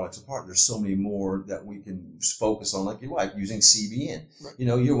products apart, there's so many more that we can focus on, like your wife using CBN. Right. You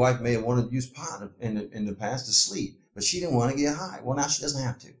know, your wife may have wanted to use pot in the past to sleep, but she didn't want to get high. Well, now she doesn't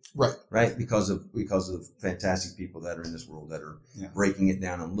have to. Right. Right. Because of fantastic people that are in this world that are breaking it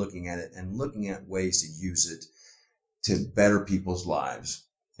down and looking at it and looking at ways to use it to better people's lives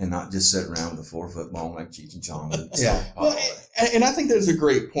and not just sit around with a 4-foot bong like Cheech and Chong. Well, and I think there's a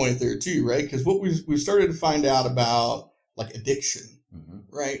great point there too, right? Because what we've started to find out about like addiction,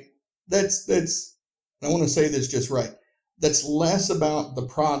 right? That's I want to say this just right. That's less about the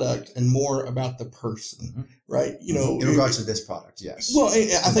product and more about the person, right? You know, in regards to this product, yes. Well,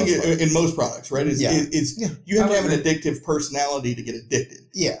 I think in most products, right? You have to have an addictive personality to get addicted.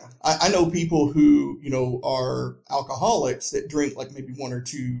 Yeah. I know people who, you know, are alcoholics that drink like maybe 1 or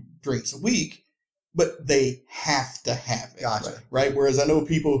 2 drinks a week, but they have to have it. Gotcha. Right? Whereas I know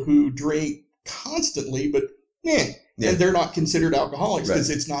people who drink constantly, but man, and they're not considered alcoholics because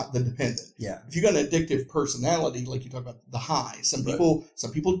it's not the dependent. Yeah. If you got an addictive personality, like you talk about the high, some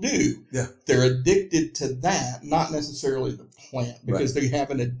people do. Yeah. They're addicted to that, not necessarily the plant, because they have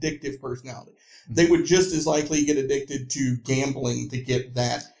an addictive personality. They would just as likely get addicted to gambling to get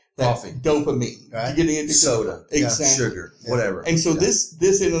that coffee, dopamine, to getting addicted soda, to sugar, whatever. And so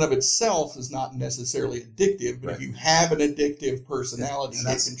this in and of itself is not necessarily addictive, but if you have an addictive personality, it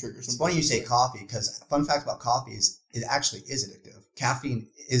can trigger some. It's funny you say coffee, because fun fact about coffee is it actually is addictive. Caffeine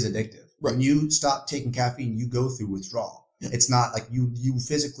is addictive. Right. When you stop taking caffeine, you go through withdrawal. It's not like you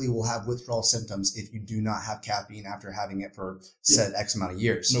physically will have withdrawal symptoms if you do not have caffeine after having it for said X amount of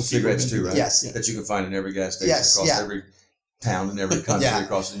years. No cigarettes too, right? Yes. That you can find in every gas station across every town in every country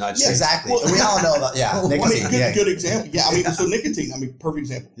across the United States. Exactly. Well, we all know about nicotine. Good example. Yeah, I mean, so nicotine. I mean, perfect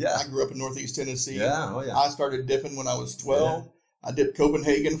example. Yeah. I grew up in Northeast Tennessee. Yeah. Oh yeah. I started dipping when I was 12. Yeah. I dipped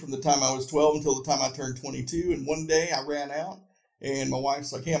Copenhagen from the time I was 12 until the time I turned 22. And one day I ran out, and my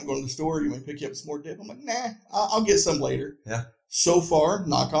wife's like, "Hey, I'm going to the store. You want to pick you up some more dip?" I'm like, "Nah, I'll get some later." Yeah. So far,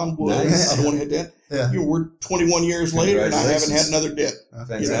 knock on wood, I don't want to hit that. Yeah. You know, we're 21 years later, and I haven't had another dip.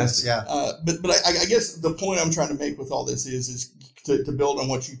 Fantastic. You know? But I guess the point I'm trying to make with all this is to build on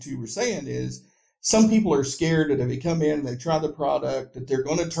what you two were saying is some people are scared that if they come in and they try the product, that they're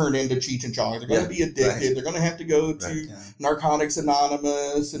going to turn into Cheech and Chong. They're going to be addicted. Right. They're going to have to go to Narcotics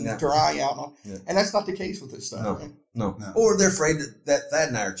Anonymous and try out. And that's not the case with this stuff. No. Right? No. Or they're afraid that Thad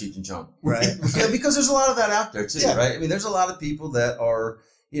and I are Cheech and Chong. Right. Because there's a lot of that out there too, right? I mean, there's a lot of people that are,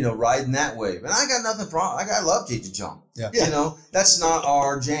 you know, riding that wave. And I got nothing problem. I love Cheech and Chong. Yeah. You know, that's not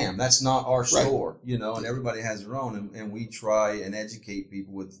our jam. That's not our store, you know, and everybody has their own. And we try and educate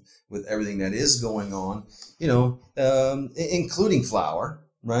people with everything that is going on, you know, including flour,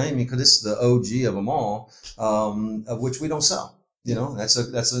 right? I mean, because it's the OG of them all, of which we don't sell. You know, that's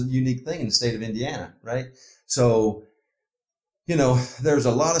a unique thing in the state of Indiana, right? So, you know, there's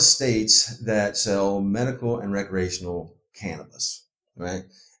a lot of states that sell medical and recreational cannabis, right?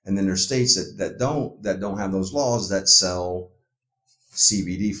 And then there's states that don't have those laws that sell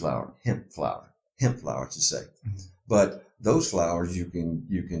CBD flower, hemp flower, I should say. Mm-hmm. But those flowers you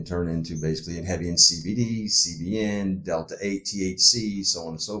can turn into basically in heavy in CBD, CBN, Delta 8, THC, so on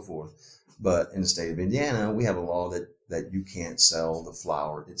and so forth. But in the state of Indiana, we have a law that you can't sell the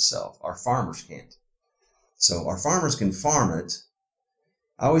flower itself. Our farmers can't. So our farmers can farm it.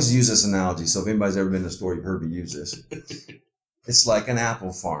 I always use this analogy. So if anybody's ever been to the store, you've heard me use this. It's like an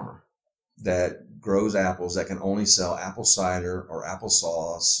apple farmer that grows apples that can only sell apple cider or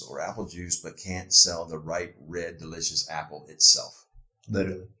applesauce or apple juice, but can't sell the ripe, red, delicious apple itself.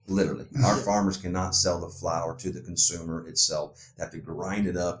 Literally. Our farmers cannot sell the flower to the consumer itself. They have to grind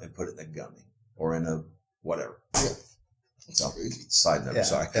it up and put it in a gummy or in a whatever. Yeah. So, side note,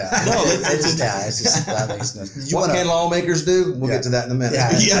 sorry. Yeah. No, it's just that makes no sense. What can lawmakers do? We'll get to that in a minute.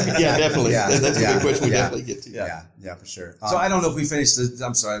 Yeah, definitely. Yeah. That's a good question we definitely get to. Yeah, for sure. So I don't know if we finished this.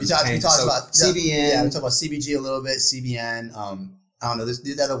 I'm sorry. We talked about CBN. Yeah, we talked about CBG a little bit, CBN. I don't know. There's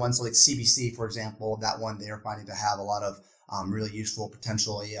the other ones like CBC, for example. That one, they are finding to have a lot of really useful,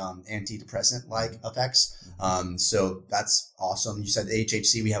 potentially antidepressant-like effects. So that's awesome. You said the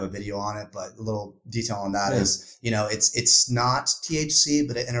HHC, we have a video on it, but a little detail on that is, it's not THC,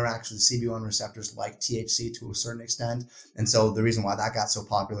 but it interacts with CB1 receptors like THC to a certain extent. And so the reason why that got so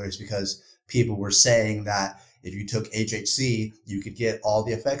popular is because people were saying that if you took HHC, you could get all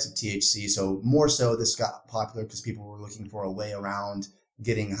the effects of THC. So more so, this got popular because people were looking for a way around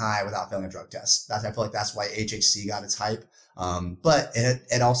getting high without failing a drug test. I feel like that's why HHC got its hype. But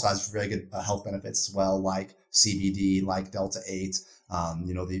it also has really good health benefits as well, like CBD, like Delta-8,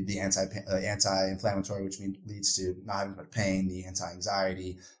 the anti-inflammatory, which leads to not having much pain, the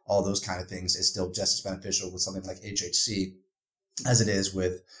anti-anxiety, all those kind of things is still just as beneficial with something like HHC as it is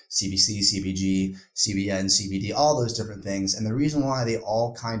with CBC, CBG, CBN, CBD, all those different things. And the reason why they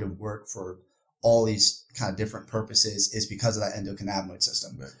all kind of work for all these kind of different purposes is because of that endocannabinoid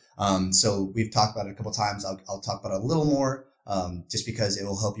system. Right. So we've talked about it a couple of times. I'll talk about it a little more, just because it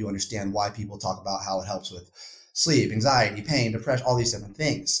will help you understand why people talk about how it helps with sleep, anxiety, pain, depression, all these different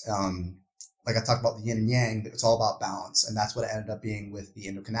things. Like I talked about the yin and yang, it's all about balance. And that's what it ended up being with the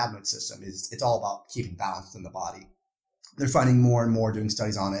endocannabinoid system. It's all about keeping balance in the body. They're finding more and more, doing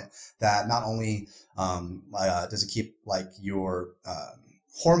studies on it, that not only does it keep like your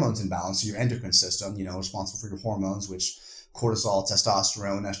hormones in balance, so your endocrine system, responsible for your hormones, which cortisol,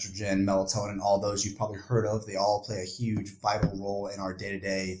 testosterone, estrogen, melatonin, all those you've probably heard of. They all play a huge vital role in our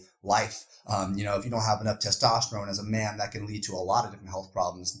day-to-day life. If you don't have enough testosterone as a man, that can lead to a lot of different health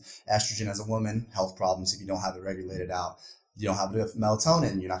problems. Estrogen as a woman, health problems if you don't have it regulated out. You don't have enough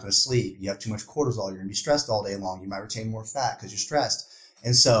melatonin, you're not going to sleep. You have too much cortisol, you're going to be stressed all day long. You might retain more fat because you're stressed.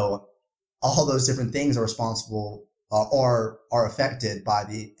 And so all those different things are responsible or are affected by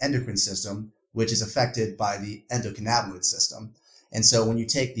the endocrine system, which is affected by the endocannabinoid system. And so when you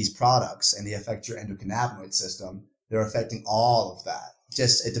take these products and they affect your endocannabinoid system, they're affecting all of that.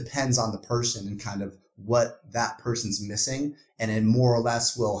 Just it depends on the person and kind of what that person's missing, and it more or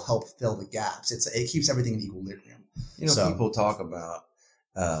less will help fill the gaps. It keeps everything in equilibrium. People talk about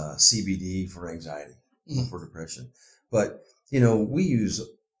CBD for anxiety, for depression, but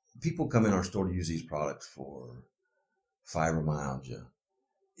people come in our store to use these products for fibromyalgia,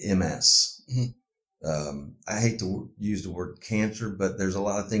 MS. I hate to use the word cancer, but there's a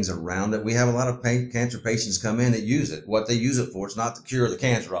lot of things around it. We have a lot of cancer patients come in that use it. What they use it for, it's not to cure the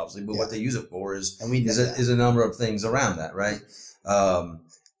cancer, obviously, but what they use it for is a number of things around that, right?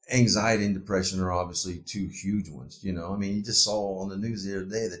 Anxiety and depression are obviously two huge ones. You just saw on the news the other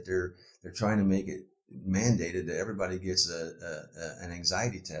day that they're trying to make it mandated that everybody gets an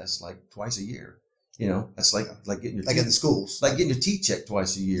anxiety test like twice a year. That's like getting your in the schools, like getting your teeth checked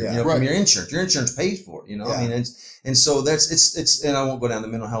twice a year. Yeah. From your insurance. Your insurance pays for it. And so it's and I won't go down the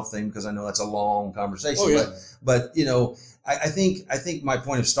mental health thing because I know that's a long conversation. But I think my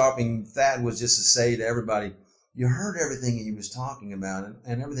point of stopping Thad was just to say to everybody, you heard everything he was talking about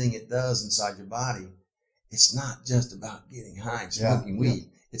and everything it does inside your body. It's not just about getting high and smoking weed.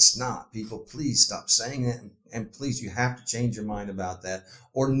 It's not. People, please stop saying that. And please, you have to change your mind about that,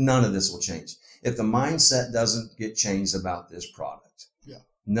 or none of this will change. If the mindset doesn't get changed about this product,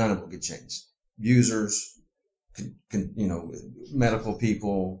 none of it will get changed. Users, medical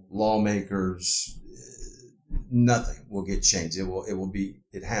people, lawmakers, nothing will get changed.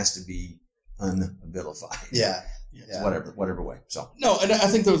 It has to be unvilified. Yeah. Whatever way. So no, and I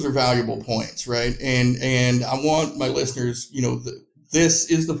think those are valuable points, right? And I want my listeners,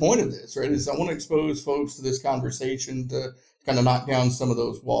 this is the point of this, right? Is I want to expose folks to this conversation to kind of knock down some of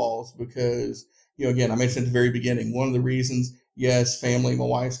those walls because, again, I mentioned at the very beginning, one of the reasons, yes, family, my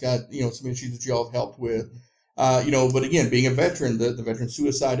wife's got, some issues that y'all have helped with, but again, being a veteran, the veteran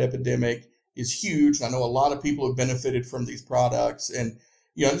suicide epidemic is huge. I know a lot of people have benefited from these products. And,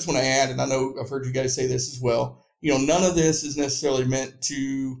 I just want to add, and I know I've heard you guys say this as well, none of this is necessarily meant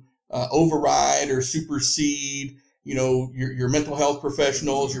to override or supersede, your mental health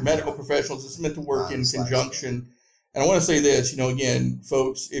professionals, your medical professionals. It's meant to work in conjunction. And I want to say this, again,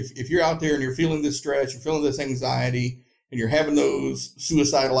 folks, if you're out there and you're feeling this stress, you're feeling this anxiety, and you're having those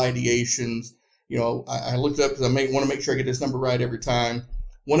suicidal ideations, I looked up because I want to make sure I get this number right every time.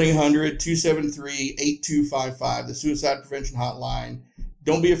 1-800-273-8255, the suicide prevention hotline.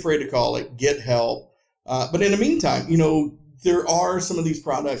 Don't be afraid to call it. Get help. But in the meantime, there are some of these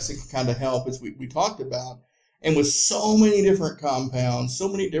products that can kind of help, as we talked about. And with so many different compounds, so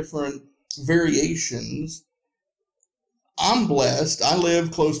many different variations, I'm blessed. I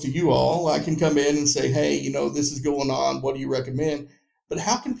live close to you all. I can come in and say, hey, this is going on. What do you recommend? But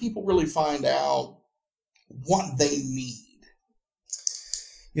how can people really find out what they need?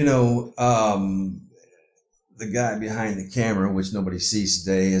 The the guy behind the camera, which nobody sees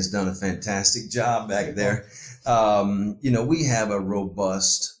today, has done a fantastic job back there. We have a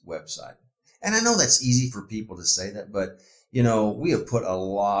robust website. And I know that's easy for people to say that, but, we have put a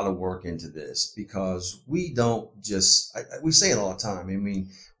lot of work into this because we don't just, we say it all the time. I mean,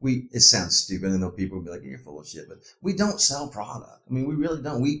 it sounds stupid. I know people will be like, you're full of shit, but we don't sell product. I mean, we really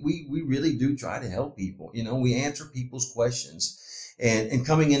don't. We really do try to help people. We answer people's questions, and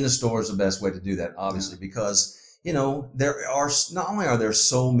coming into stores is the best way to do that, obviously, because there are, not only are there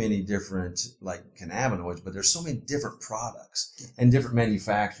so many different like cannabinoids, but there's so many different products and different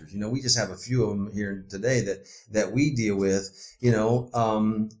manufacturers. We just have a few of them here today that we deal with,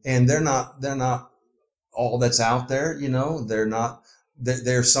 and they're not all that's out there.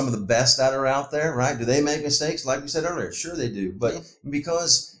 They're some of the best that are out there, right? Do they make mistakes? Like we said earlier, sure they do, but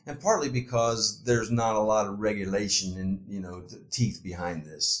partly because there's not a lot of regulation and, teeth behind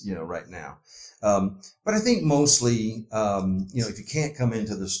this, right now. But I think mostly, if you can't come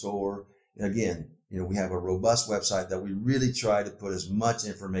into the store, again, we have a robust website that we really try to put as much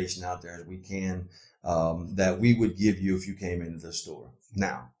information out there as we can, that we would give you if you came into the store.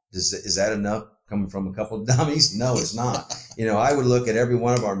 Now, is that enough coming from a couple of dummies? No, it's not. I would look at every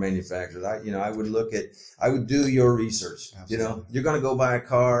one of our manufacturers. I would do your research. Absolutely. You're going to go buy a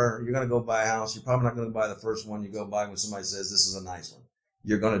car. You're going to go buy a house. You're probably not going to buy the first one you go buy when somebody says this is a nice one.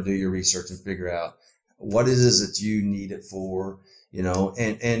 You're going to do your research and figure out what it is that you need it for,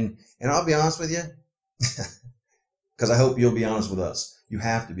 and I'll be honest with you, because I hope you'll be honest with us. You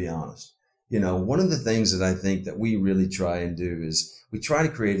have to be honest. One of the things that I think that we really try and do is we try to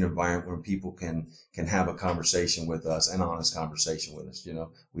create an environment where people can have a conversation with us, an honest conversation with us.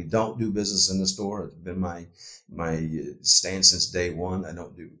 We don't do business in the store. It's been my stand since day one. I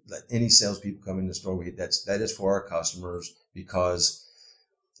don't let any salespeople come in the store. That is for our customers, because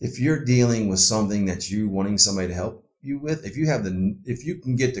if you're dealing with something that you wanting somebody to help you with, if you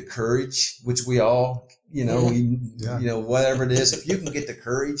can get the courage, which we all, whatever it is, if you can get the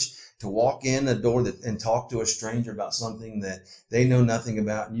courage to walk in the door and talk to a stranger about something that they know nothing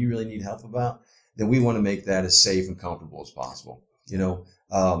about and you really need help about, then we want to make that as safe and comfortable as possible.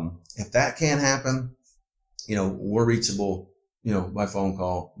 If that can't happen, we're reachable, by phone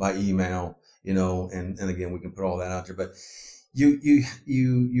call, by email, and again, we can put all that out there, but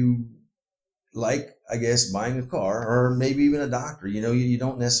you like, I guess, buying a car or maybe even a doctor, you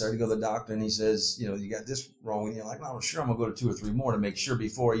don't necessarily go to the doctor and he says, you got this wrong. And you're like, no, sure, I'm gonna go to 2 or 3 more to make sure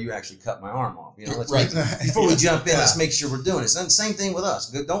before you actually cut my arm off. Before we jump in, let's make sure we're doing it. It's the same thing with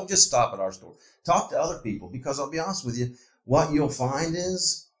us. Don't just stop at our store. Talk to other people, because I'll be honest with you, what you'll find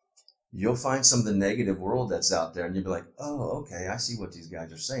is you'll find some of the negative world that's out there, and you'll be like, oh, okay, I see what these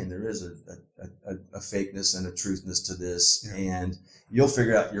guys are saying. There is a fakeness and a truthness to this, and you'll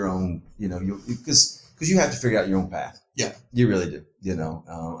figure out your own, because you have to figure out your own path. Yeah, you really do. I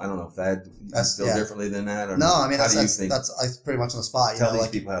don't know if that's still differently than that, or no. I mean, that's pretty much on the spot. Tell these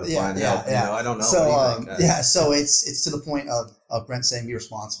people how to find help. I don't know. So so it's to the point of Brent saying be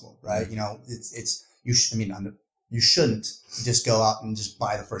responsible, right? You shouldn't just go out and just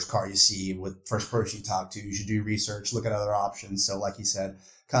buy the first car you see with first person you talk to. You should do research, look at other options. So like he said,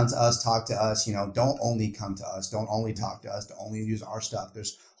 come to us, talk to us, don't only come to us, don't only talk to us, don't only use our stuff.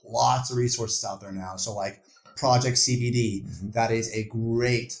 There's lots of resources out there now. So like Project CBD, that is a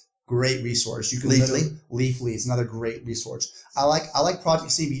great resource. You can Leafly is another great resource. I like Project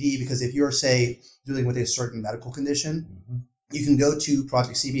CBD because if you're, say, dealing with a certain medical condition, you can go to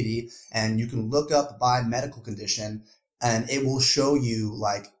Project CBD and you can look up by medical condition, and it will show you,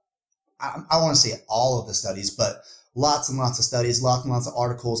 like, I want to say all of the studies, but lots and lots of studies, lots and lots of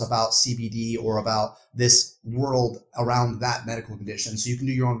articles about CBD or about this world around that medical condition. So you can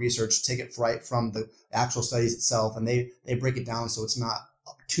do your own research, take it right from the actual studies itself, and they break it down so it's not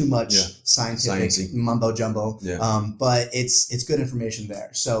too much scientific mumbo jumbo. But it's good information there.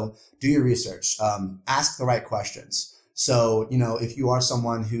 So do your research, ask the right questions. So, if you are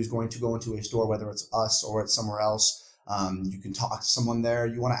someone who's going to go into a store, whether it's us or it's somewhere else, you can talk to someone there.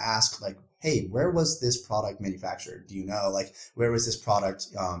 You want to ask, like, hey, where was this product manufactured? Do you know, like, where was this product,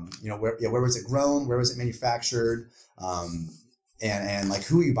 where was it grown? Where was it manufactured? And like,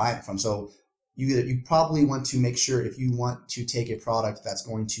 who are you buying it from? So you probably want to make sure, if you want to take a product that's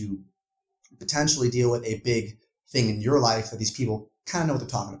going to potentially deal with a big thing in your life that these people kind of know what they're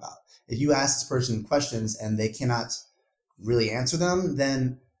talking about. If you ask this person questions and they cannot really answer them,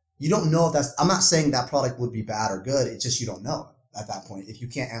 then you don't know if I'm not saying that product would be bad or good. It's just, you don't know at that point. If you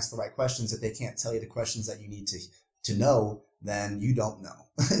can't ask the right questions, if they can't tell you the questions that you need to know, then you don't know.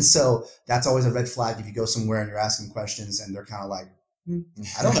 And so that's always a red flag if you go somewhere and you're asking questions and they're kind of like,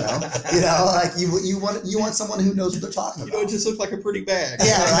 I don't know. Like you want someone who knows what they're talking about. It just looks like a pretty bag.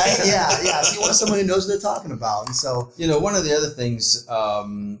 Yeah, right. Yeah. So you want someone who knows what they're talking about, and so one of the other things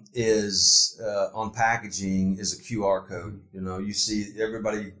is on packaging is a QR code. You see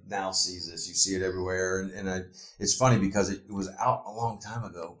everybody now sees this. You see it everywhere, and it's funny because it was out a long time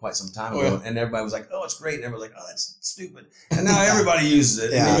ago, quite some time ago, and everybody was like, "Oh, it's great," and everybody was like, "Oh, that's stupid," and now everybody uses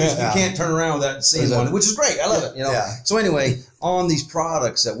it. You can't turn around without seeing one, which is great. I love it. So anyway, on these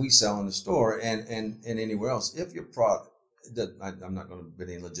products that we sell in the store and anywhere else, if your product, I'm not going to put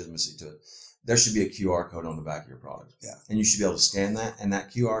any legitimacy to it, there should be a QR code on the back of your product. Yeah. And you should be able to scan that, and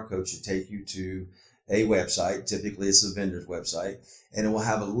that QR code should take you to a website. Typically, it's a vendor's website, and it will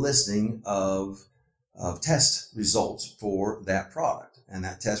have a listing of test results for that product. And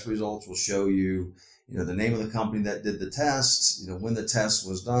that test results will show you, the name of the company that did the test, when the test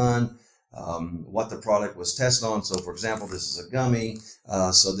was done, what the product was tested on. So, for example, this is a gummy.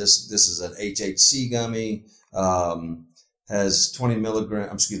 So this is an HHC gummy. Has 10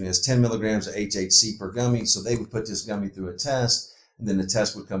 milligrams of HHC per gummy. So they would put this gummy through a test, and then the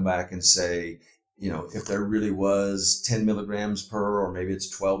test would come back and say, if there really was 10 milligrams per, or maybe it's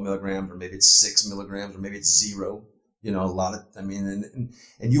 12 milligrams, or maybe it's 6 milligrams, or maybe it's 0. And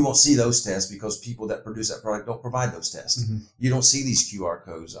you won't see those tests because people that produce that product don't provide those tests. Mm-hmm. You don't see these QR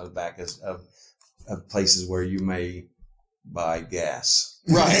codes on the back of places where you may buy gas.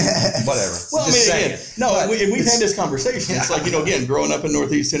 Right. Whatever. Well, we've had this conversation. It's like, again, growing up in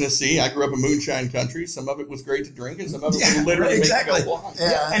Northeast Tennessee, I grew up in moonshine country. Some of it was great to drink, and some of it was literally make you go blind.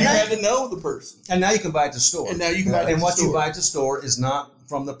 Yeah. And you had to know the person. And now you can buy it at the store. And what you buy at the store is not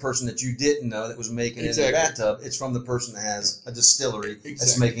from the person that you didn't know that was making it in the bathtub. It's from the person that has a distillery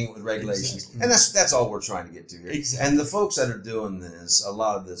that's making it with regulations. Exactly. And that's all we're trying to get to here. Exactly. And the folks that are doing this, a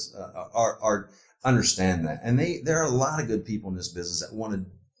lot of this are understand that. And there are a lot of good people in this business that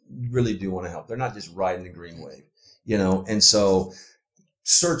really do want to help. They're not just riding the green wave, and so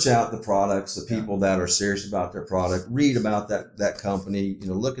search out the products, the people that are serious about their product, read about that company,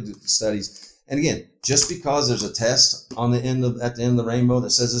 look at the studies. And again, just because there's a test at the end of the rainbow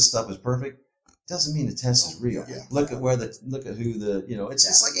that says this stuff is perfect, doesn't mean the test is real. Yeah. Look at who it's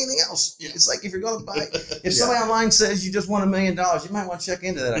like anything else. Yeah. It's like if you're going to buy, if somebody online says you just won $1 million, you might want to check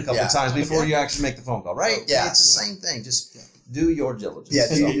into that a couple of times before you actually make the phone call, right? Yeah. It's the same thing. Just do your diligence. Yeah,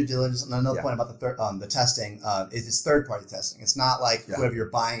 do your due diligence. And another point about the testing is it's third-party testing. It's not like whoever you're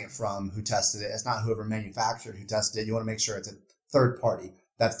buying it from who tested it. It's not whoever manufactured who tested it. You want to make sure it's a third party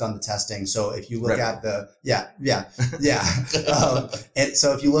that's done the testing. So if you look at and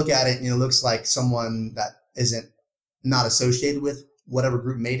so if you look at it, it looks like someone that isn't not associated with whatever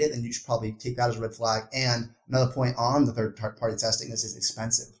group made it, and you should probably take that as a red flag. And another point on the third party testing is it's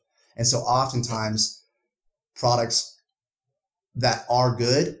expensive. And so oftentimes products that are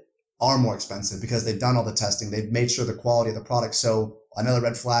good are more expensive because they've done all the testing. They've made sure the quality of the product. So another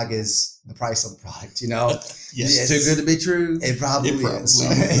red flag is the price of the product, Yes, too good to be true. It probably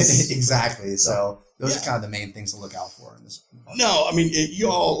is. Exactly. So those are kind of the main things to look out for in this. No,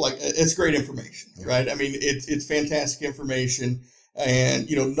 it's great information, right? It's fantastic information. And,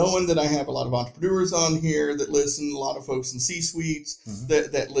 knowing that I have a lot of entrepreneurs on here that listen, a lot of folks in C-suites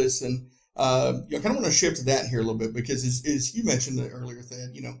that listen, I kind of want to shift to that here a little bit because as you mentioned earlier,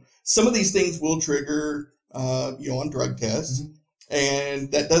 Thad, some of these things will trigger, on drug tests. Mm-hmm. And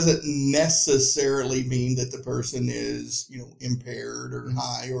that doesn't necessarily mean that the person is, impaired or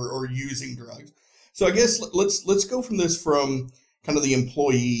high or using drugs. So I guess let's go from this from kind of the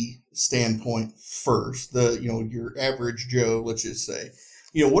employee standpoint first. Your average Joe, let's just say,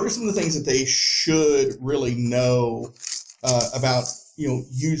 what are some of the things that they should really know about,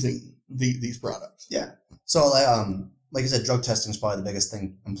 using these products? Yeah. So like I said, drug testing is probably the biggest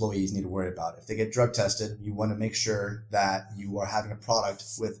thing employees need to worry about. If they get drug tested, you want to make sure that you are having a product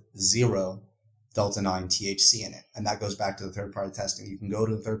with 0 delta-9 THC in it. And that goes back to the third-party testing. You can go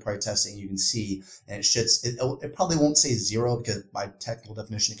to the third-party testing, you can see, and it probably won't say 0 because by technical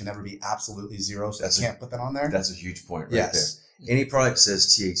definition, it can never be absolutely 0. So you can't put that on there. That's a huge point there. Any product says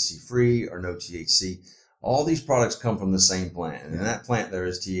THC-free or no THC, all these products come from the same plant. And in that plant, there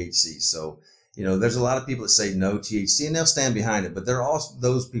is THC. So there's a lot of people that say no THC, and they'll stand behind it. But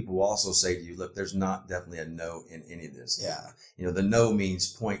those people will also say to you, look, there's not definitely a no in any of this. Yeah. The no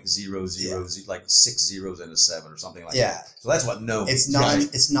means 0.000, like 6 zeros and a 7 or something like that. So that's what no means.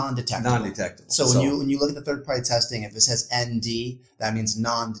 It's non-detectable. Non-detectable. So when you look at the third-party testing, if it says ND, that means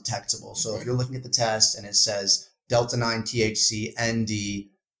non-detectable. So if you're looking at the test and it says delta-9 THC ND,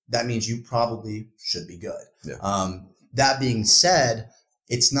 that means you probably should be good. Yeah. That being said,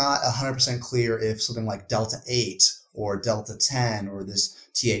 it's not 100% clear if something like Delta 8 or Delta 10 or this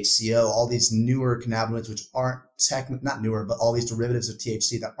THCO, all these newer cannabinoids, which aren't not newer, but all these derivatives of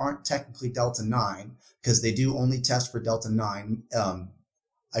THC that aren't technically Delta 9, because they do only test for Delta 9.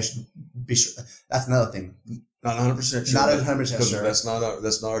 I should be sure. That's another thing. Not 100% sure. Not 100% sure. That's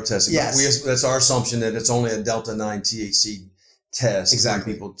not our testing. Yes. That's our assumption that it's only a Delta 9 THC test.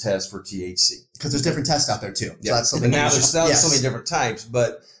 Exactly. When people test for THC. Because there's different tests out there too. Yeah. So that's something. And now there's so many different types,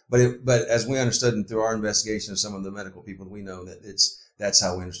 but as we understood and through our investigation of some of the medical people, we know that that's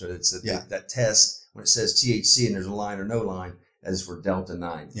how we understood it. It's that test, when it says THC and there's a line or no line, that is for Delta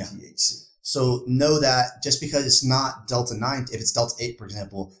 9 THC. So know that just because it's not Delta 9, if it's Delta 8, for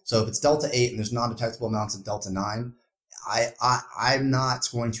example, so if it's Delta 8 and there's non-detectable amounts of Delta 9, I'm not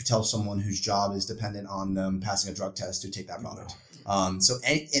going to tell someone whose job is dependent on them passing a drug test to take that product. And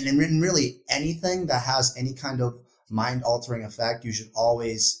really anything that has any kind of mind-altering effect, you should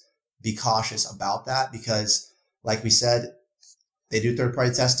always be cautious about that because, like we said, they do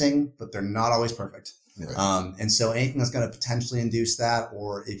third-party testing, but they're not always perfect. Right. And so anything that's going to potentially induce that,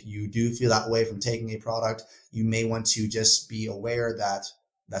 or if you do feel that way from taking a product, you may want to just be aware that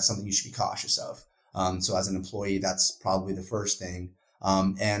that's something you should be cautious of. So as an employee, that's probably the first thing.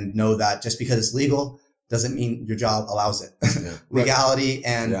 And know that just because it's legal doesn't mean your job allows it. Yeah. Legality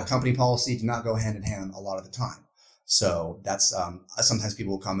and company policy do not go hand in hand a lot of the time. So that's, sometimes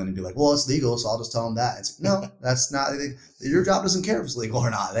people will come in and be like, well, it's legal, so I'll just tell them that. It's no, that's not, your job doesn't care if it's legal or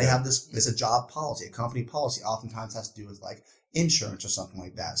not. They have this, it's a job policy, a company policy, oftentimes has to do with like insurance or something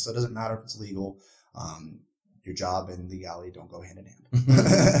like that. So it doesn't matter if it's legal. Your job and legality don't go hand in hand.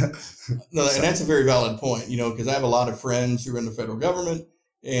 No, and that's a very valid point, because I have a lot of friends who are in the federal government,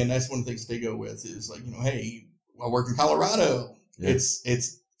 and that's one of the things they go with is like, hey, I work in Colorado. Yeah.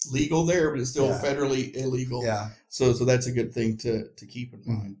 It's legal there, but it's still federally illegal. Yeah. So that's a good thing to keep in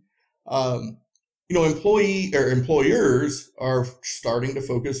mind. Employers are starting to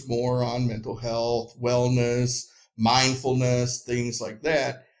focus more on mental health, wellness, mindfulness, things like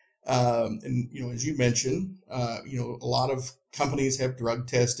that. And as you mentioned, a lot of companies have drug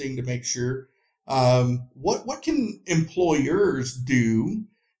testing to make sure. What can employers do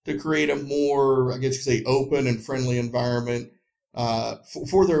to create a more, I guess you say, open and friendly environment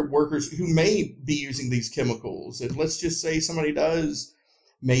for their workers who may be using these chemicals? And let's just say somebody does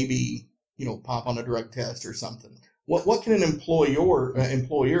maybe, pop on a drug test or something. What can an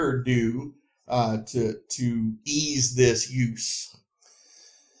employer do to ease this use?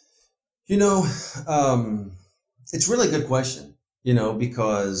 It's a really good question,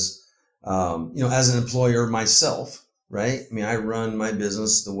 because, as an employer myself, right? I mean, I run my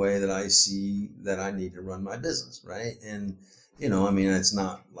business the way that I see that I need to run my business, right? And, it's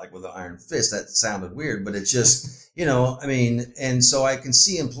not like with an iron fist, that sounded weird, but it's just, and so I can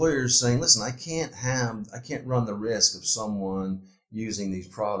see employers saying, listen, I can't run the risk of someone using these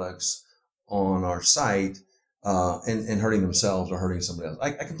products on our site, and hurting themselves or hurting somebody else.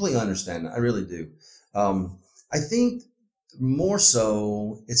 I completely understand that. I really do. I think more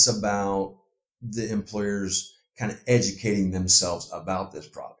so it's about the employers kind of educating themselves about this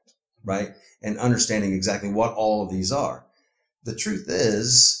product, right? And understanding exactly what all of these are. The truth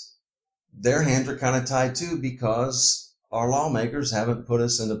is, their hands are kind of tied too because our lawmakers haven't put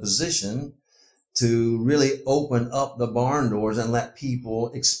us in a position to really open up the barn doors and let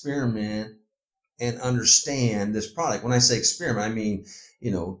people experiment and understand this product. When I say experiment, I mean,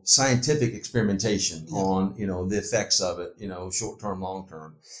 scientific experimentation on, the effects of it, short-term,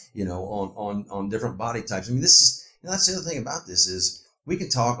 long-term, on different body types. I mean, this is, that's the other thing about this is we can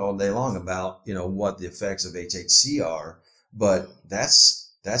talk all day long about, what the effects of HHC are, but that's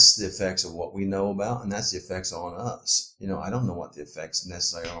the effects of what we know about, and that's the effects on us. I don't know what the effects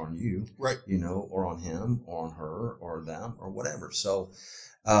necessarily are on you, right? Or on him, or on her, or them, or whatever. So,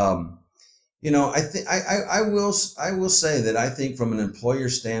 I think I will say that I think from an employer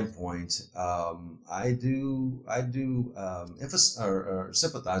standpoint, I do emphasize or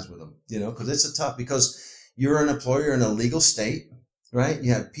sympathize with them, because it's because you're an employer in a legal state, right?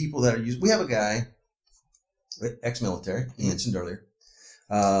 You have people that are we have a guy, ex-military, you mentioned earlier.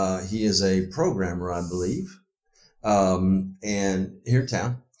 He is a programmer, I believe, and here in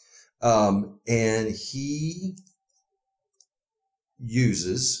town, and he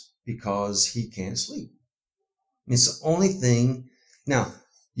uses because he can't sleep. I mean, it's the only thing. Now,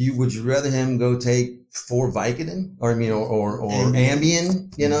 would you rather him go take 4 Vicodin or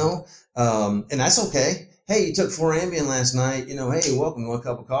Ambien, and that's okay. Hey, you took 4 Ambien last night, hey, welcome, you want a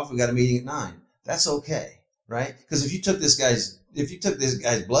cup of coffee? We got a meeting at 9. That's okay, right? Because if you took this guy's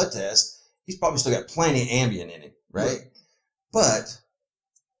blood test, he's probably still got plenty of Ambien in him, right? But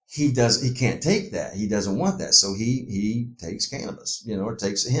he can't take that. He doesn't want that. So he takes cannabis, or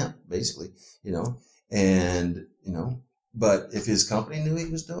takes hemp basically, and, but if his company knew he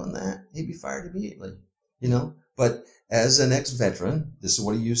was doing that, he'd be fired immediately, but as an ex-veteran, this is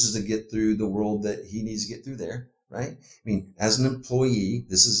what he uses to get through the world that he needs to get through there. Right. I mean, as an employee,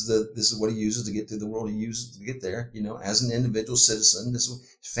 this is what he uses to get through the world he uses to get there. As an individual citizen, this is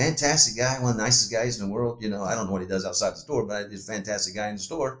a fantastic guy, one of the nicest guys in the world. I don't know what he does outside the store, but he's a fantastic guy in the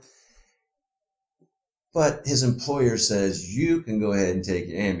store. But his employer says, you can go ahead and take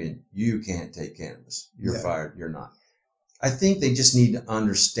your Ambien. You can't take cannabis. You're fired. You're not. I think they just need to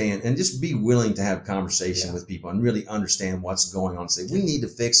understand and just be willing to have conversation with people and really understand what's going on. Say, we need to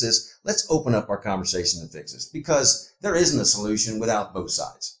fix this. Let's open up our conversation and fix this, because there isn't a solution without both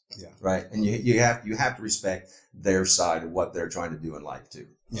sides. Yeah. Right. And you have to respect their side of what they're trying to do in life too.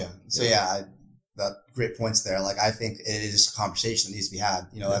 Yeah. So that great points there. Like, I think it is a conversation that needs to be had.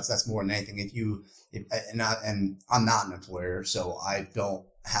 That's more than anything. And I'm not an employer, so I don't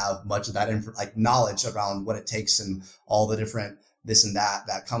have much of that knowledge around what it takes and all the different this and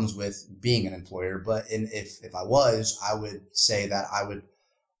that comes with being an employer. But if I was, I would say that I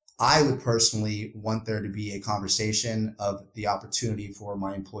would personally want there to be a conversation of the opportunity for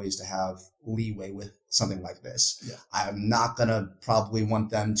my employees to have leeway with something like this. Yeah. I'm not going to probably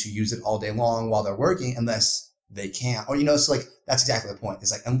want them to use it all day long while they're working unless they can't. Or, so that's exactly the point.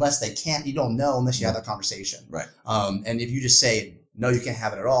 It's like, unless they can't, you don't know unless you have that conversation. Right. And if you just say, no, you can't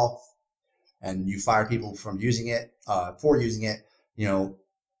have it at all, and you fire people from using it, for using it,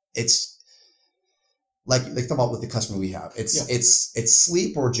 it's like talk about with the customer we have. It's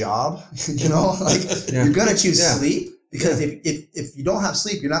sleep or job, you're going to choose sleep, because if you don't have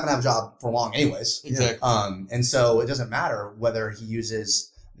sleep, you're not going to have a job for long anyways. Exactly. And so it doesn't matter whether he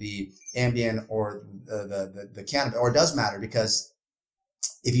uses the Ambien or the cannabis, or it does matter, because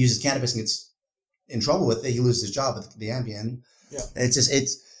if he uses cannabis and gets in trouble with it, he loses his job with the Ambien. Yeah.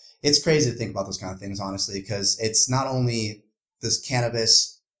 It's crazy to think about those kind of things, honestly, because it's not only does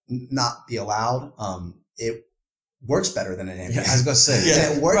cannabis not be allowed, it works better than an Ambien. Yeah, I was going to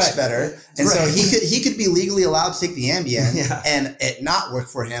say, it works better. And so he could be legally allowed to take the Ambien and it not work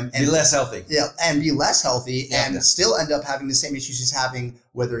for him. And be less healthy. Yeah, and be less healthy and still end up having the same issues he's having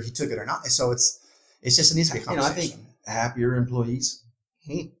whether he took it or not. So it's just, it needs to be a conversation. I think happier employees.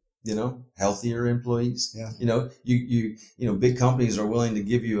 Healthier employees. Yeah. You big companies are willing to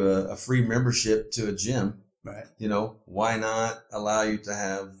give you a free membership to a gym. Right. Why not allow you to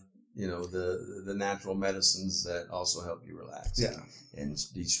have, the natural medicines that also help you relax and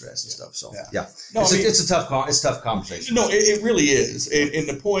de-stress and stuff. So, No, it's a tough conversation. No, it really is. And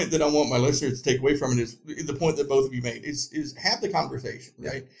the point that I want my listeners to take away from it is the point that both of you made is have the conversation,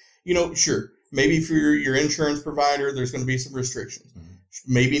 right? Sure. Maybe for your insurance provider, there's going to be some restrictions. Mm-hmm.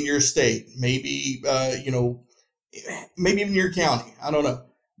 Maybe in your state, maybe, maybe in your county. I don't know.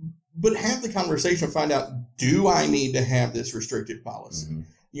 But have the conversation and find out, do I need to have this restrictive policy?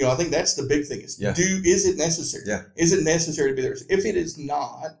 Mm-hmm. I think that's the big thing is, is it necessary? Yeah. Is it necessary to be there? If it is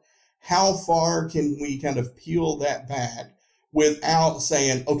not, how far can we kind of peel that back without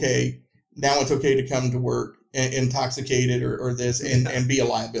saying, okay, now it's okay to come to work intoxicated or this and be a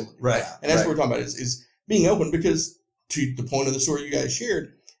liability. Right. And that's what we're talking about is being open, because to the point of the story you guys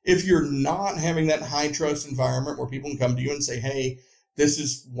shared, if you're not having that high trust environment where people can come to you and say, hey, this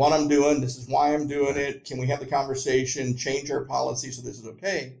is what I'm doing, this is why I'm doing it, can we have the conversation, change our policy so this is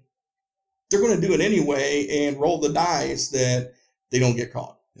okay? They're going to do it anyway and roll the dice that they don't get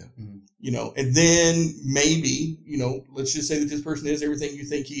caught. Yeah. Mm-hmm. And then maybe, let's just say that this person is everything you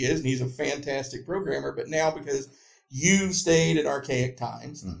think he is, and he's a fantastic programmer, but now because you've stayed at archaic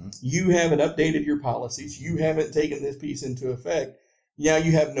times. Mm-hmm. You haven't updated your policies. You haven't taken this piece into effect. Yeah,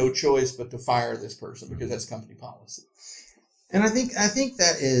 you have no choice but to fire this person because that's company policy. And I think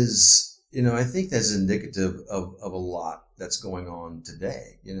that is, I think that's indicative of a lot that's going on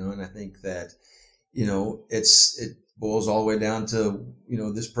today, and I think that, it boils all the way down to,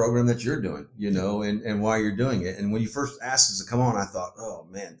 this program that you're doing, and why you're doing it. And when you first asked us to come on, I thought, oh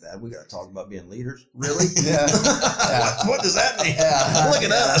man, Thad, we got to talk about being leaders. Really? Yeah. What does that mean? Yeah. Look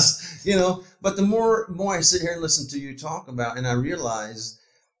at us, but the more I sit here and listen to you talk about, and I realize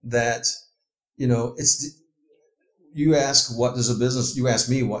that, you ask, you ask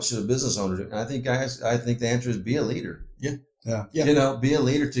me, what should a business owner do? And I think the answer is be a leader. Yeah. Yeah. Be a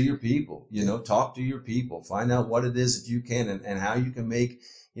leader to your people, talk to your people, find out what it is that you can and how you can make,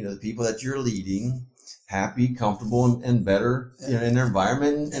 the people that you're leading happy, comfortable, and better in their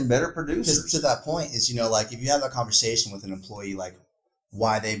environment and better producers. To that point is, if you have that conversation with an employee, like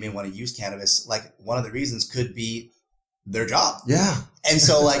why they may want to use cannabis, like one of the reasons could be their job. Yeah. And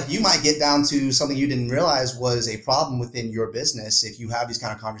so like you might get down to something you didn't realize was a problem within your business if you have these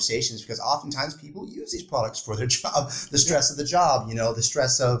kind of conversations, because oftentimes people use these products for their job, the stress of the job, the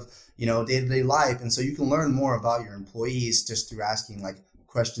stress of, day-to-day life. And so you can learn more about your employees just through asking like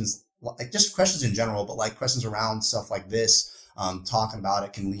questions, like just questions in general, but like questions around stuff like this. Talking about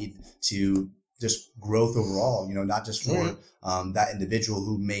it can lead to just growth overall, not just for that individual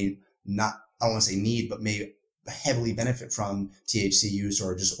who may not, I don't want to say need, but may heavily benefit from THC use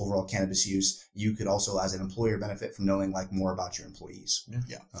or just overall cannabis use. You could also, as an employer, benefit from knowing like more about your employees.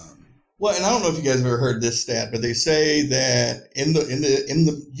 Yeah. Well, and I don't know if you guys have ever heard this stat, but they say that in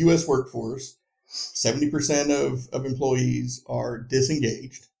the U.S. workforce, 70% of employees are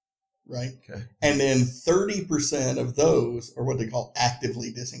disengaged, right? Okay. And then 30% of those are what they call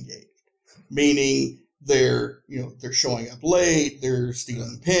actively disengaged, meaning they're showing up late, they're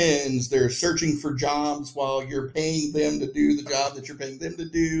stealing pens, they're searching for jobs while you're paying them to do the job that you're paying them to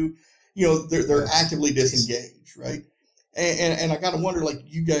do. They're actively disengaged, right? And I got to wonder, like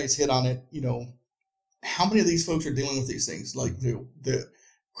you guys hit on it, how many of these folks are dealing with these things, like the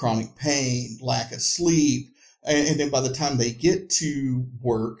chronic pain, lack of sleep, and then by the time they get to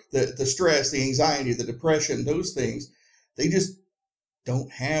work, the stress, the anxiety, the depression, those things, they just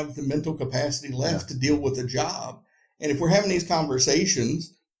don't have the mental capacity left to deal with the job. And if we're having these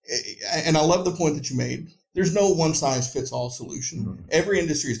conversations, and I love the point that you made, there's no one size fits all solution. Mm-hmm. Every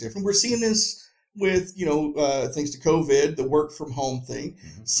industry is different. We're seeing this with, thanks to COVID, the work from home thing.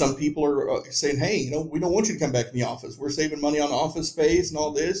 Mm-hmm. Some people are saying, hey, we don't want you to come back in the office. We're saving money on office space and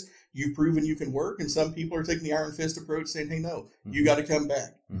all this. You've proven you can work. And some people are taking the iron fist approach saying, hey, no, you got to come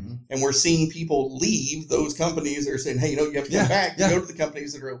back. Mm-hmm. And we're seeing people leave those companies that are saying, hey, you have to come back to go to the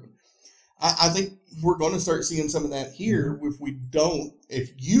companies that are open. I think we're going to start seeing some of that here. Mm-hmm.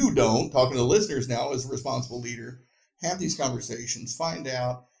 If you don't, talking to the listeners now as a responsible leader, have these conversations, find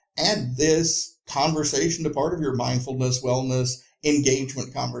out, add this conversation to part of your mindfulness, wellness,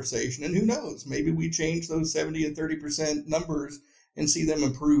 engagement conversation. And who knows, maybe we change those 70 and 30% numbers and see them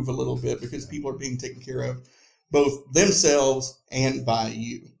improve a little bit because people are being taken care of both themselves and by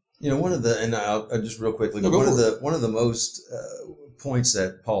you. One of the, and I'll just real quickly, one of the most points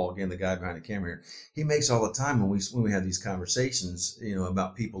that Paul, again, the guy behind the camera here, he makes all the time when we have these conversations,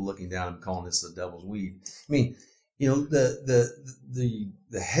 about people looking down and calling this the devil's weed. I mean,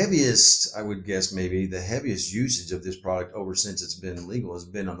 the heaviest, I would guess maybe the heaviest usage of this product over since it's been legal has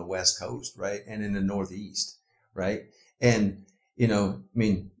been on the West Coast, right? And in the Northeast, right? And,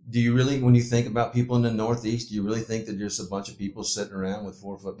 do you really, when you think about people in the Northeast, do you really think that there's a bunch of people sitting around with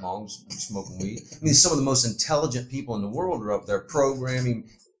 4-foot bongs smoking weed? Some of the most intelligent people in the world are up there programming.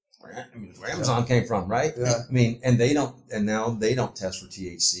 Where Amazon came from, right? Yeah. And now they don't test for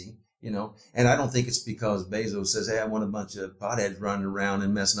THC. And I don't think it's because Bezos says, hey, I want a bunch of potheads running around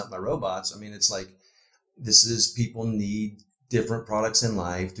and messing up my robots. It's like, people need different products in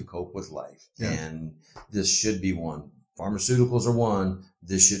life to cope with life. Yeah. And this should be one. Pharmaceuticals are one.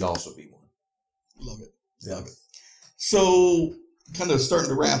 This should also be one. Love it. Love it. So kind of starting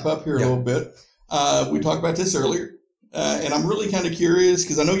to wrap up here a little bit. We talked about this earlier. And I'm really kind of curious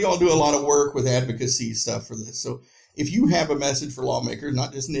because I know y'all do a lot of work with advocacy stuff for this. So if you have a message for lawmakers,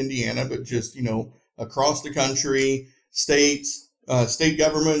 not just in Indiana, but just, across the country, states, state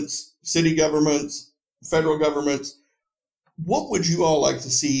governments, city governments, federal governments, what would you all like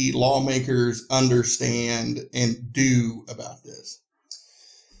to see lawmakers understand and do about this?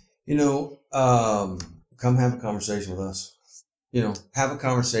 Come have a conversation with us. Have a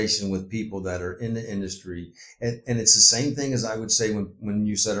conversation with people that are in the industry. And it's the same thing as I would say when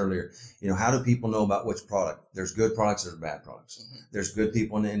you said earlier, how do people know about which product? There's good products, there's bad products. Mm-hmm. There's good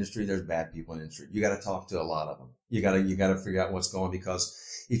people in the industry, there's bad people in the industry. You got to talk to a lot of them. You got to figure out what's going on, because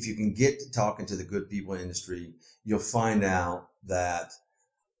if you can get to talking to the good people in the industry, you'll find out that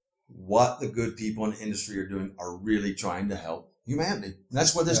what the good people in the industry are doing are really trying to help humanity. And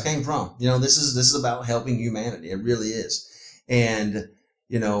that's where this came from. This is about helping humanity. It really is. And,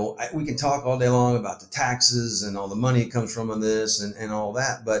 we can talk all day long about the taxes and all the money that comes from this and all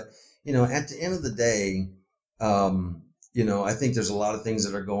that. But, at the end of the day, I think there's a lot of things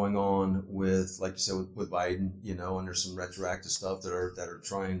that are going on with, like you said, with Biden, and there's some retroactive stuff that are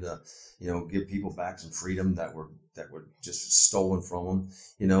trying to, give people back some freedom that were just stolen from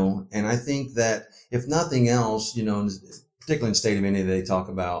them, and I think that if nothing else, particularly in the state of Indiana, they talk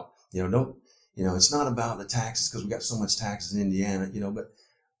about, it's not about the taxes because we got so much taxes in Indiana,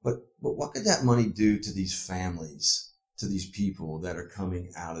 but what could that money do to these families, to these people that are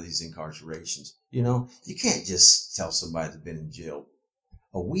coming out of these incarcerations? You can't just tell somebody that's been in jail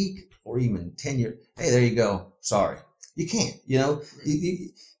a week or even 10 years, hey, there you go. Sorry. You can't,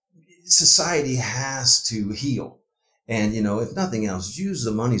 society has to heal. And, if nothing else, use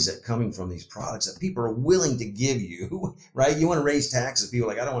the monies that coming from these products that people are willing to give you, right? You want to raise taxes. People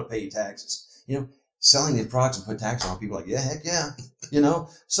are like, I don't want to pay you taxes. Selling these products and put tax on people are like, yeah, heck yeah.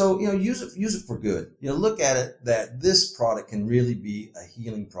 So, use it for good. Look at it that this product can really be a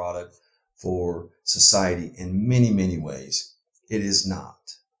healing product for society in many, many ways. It is not,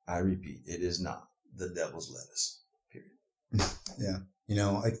 I repeat, it is not the devil's lettuce, period. Yeah.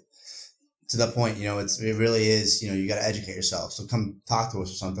 To that point, it really is, you got to educate yourself. So come talk to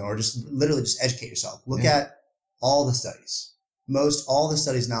us or something, or just literally just educate yourself. Look at all the studies. All the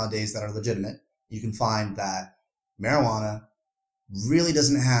studies nowadays that are legitimate, you can find that marijuana really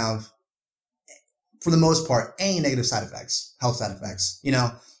doesn't have, for the most part, any negative side effects, health side effects.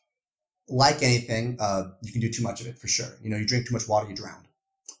 Like anything, you can do too much of it for sure. You drink too much water, you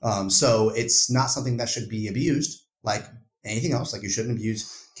drown. So it's not something that should be abused like anything else. Like you shouldn't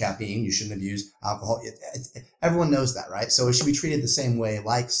abuse caffeine, you shouldn't abuse alcohol. Everyone knows that, right? So it should be treated the same way,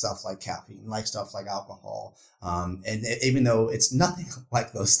 like stuff like caffeine, like stuff like alcohol. And even though it's nothing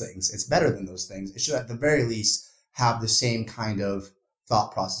like those things, it's better than those things. It should at the very least have the same kind of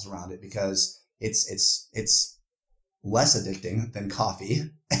thought process around it, because it's less addicting than coffee,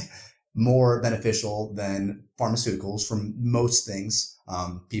 more beneficial than pharmaceuticals from most things.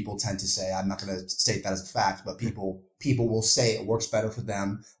 People tend to say, I'm not going to state that as a fact, but people will say it works better for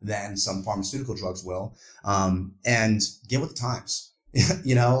them than some pharmaceutical drugs will. And get with the times.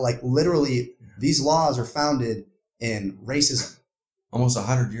 Like literally these laws are founded in racism. Almost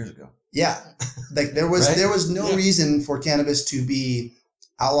 100 years ago. Yeah. Like there was no Yeah. reason for cannabis to be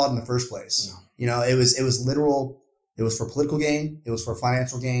outlawed in the first place. No. It was literal. It was for political gain, it was for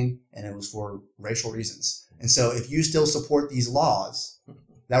financial gain, and it was for racial reasons. And so if you still support these laws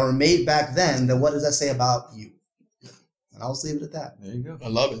that were made back then what does that say about you? And I'll just leave it at that. There you go. I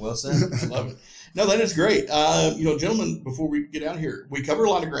love it. Well said. I love it. No, that is great. Gentlemen, before we get out of here, we cover a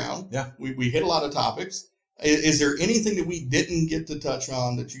lot of ground. Yeah. We hit a lot of topics. Is there anything that we didn't get to touch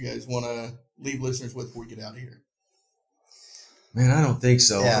on that you guys want to leave listeners with before we get out of here? Man, I don't think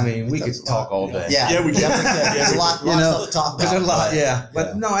so. Yeah, I mean, we could talk all day. Yeah, we definitely could. There's a lot of stuff to talk about. There's a lot, but, yeah.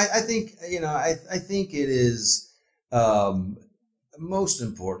 But no, I think, I think it is, most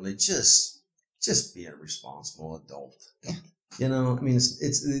importantly, just be a responsible adult. I mean, it's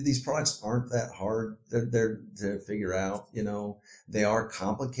these products aren't that hard. They're to figure out, they are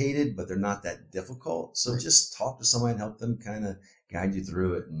complicated, but they're not that difficult. So just talk to somebody and help them kind of guide you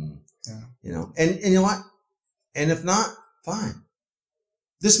through it. And, and you know what? And if not, fine.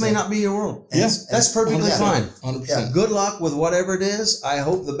 This may not be your world. That's perfectly 100%, fine. 100%. Yeah, good luck with whatever it is. I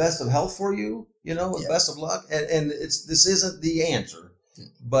hope the best of health for you, the best of luck. And this isn't the answer,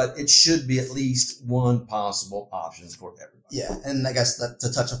 but it should be at least one possible option for everybody. Yeah. And I guess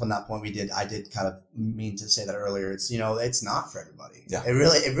to touch up on that point, I did kind of mean to say that earlier. It's, it's not for everybody. Yeah. It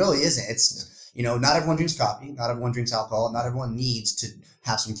really isn't. It's, not everyone drinks coffee. Not everyone drinks alcohol. Not everyone needs to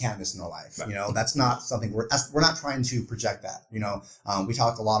have some cannabis in their life. Right. That's not something we're not trying to project that. We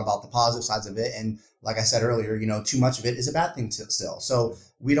talked a lot about the positive sides of it. And like I said earlier, too much of it is a bad thing still. So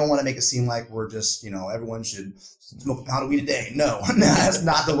we don't want to make it seem like we're just, everyone should smoke a pound of weed a day. No, that's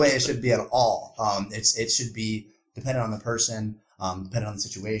not the way it should be at all. It should be dependent on the person, dependent on the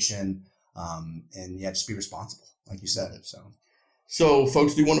situation. And just be responsible, like you said. So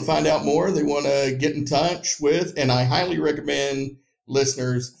folks do want to find out more. They want to get in touch with, and I highly recommend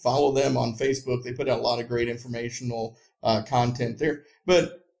listeners follow them on Facebook. They put out a lot of great informational content there.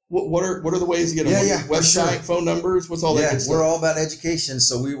 But what are the ways to get them? Website, phone numbers, what's all that good stuff? We're all about education,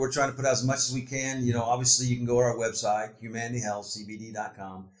 so we're trying to put out as much as we can. Obviously you can go to our website,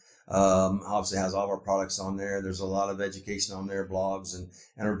 humanityhealthcbd.com. Obviously has all of our products on there. There's a lot of education on there, blogs and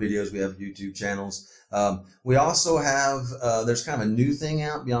our videos. We have YouTube channels. We also have, there's kind of a new thing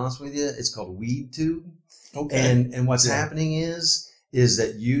out, to be honest with you. It's called WeedTube. Okay. And what's happening is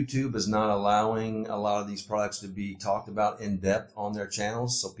that YouTube is not allowing a lot of these products to be talked about in depth on their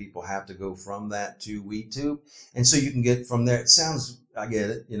channels. So people have to go from that to WeedTube. And so you can get from there. It sounds, I get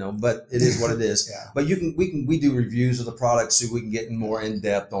it, but it is what it is. But we do reviews of the products so we can get more in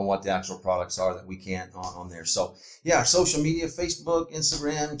depth on what the actual products are that we can't on there. So social media, Facebook,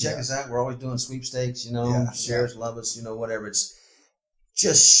 Instagram, check us out. We're always doing sweepstakes, shares, love us, whatever. It's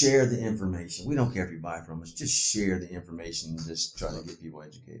just share the information. We don't care if you buy from us. Just share the information and just try to get people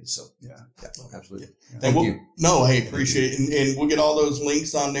educated. So absolutely. Thank you. No, hey, appreciate it. And we'll get all those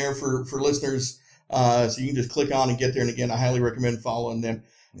links on there for listeners. So you can just click on and get there. And again, I highly recommend following them.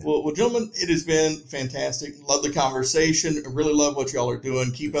 Yeah. Well, gentlemen, it has been fantastic. Love the conversation. I really love what y'all are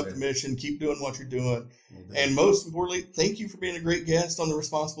doing. Keep up the mission. Keep doing what you're doing. And most importantly, thank you for being a great guest on the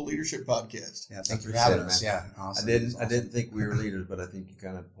Responsible Leadership Podcast. Yeah, thank you for having us. Yeah, awesome. I didn't think we were leaders, but I think you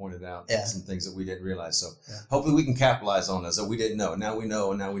kind of pointed out some things that we didn't realize. So hopefully we can capitalize on those that we didn't know. Now we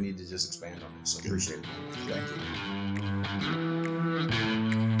know, and now we need to just expand on them. So appreciate it. Thank you.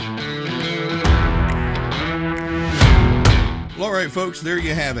 Well, all right, folks, there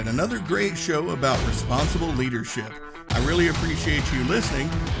you have it. Another great show about responsible leadership. I really appreciate you listening.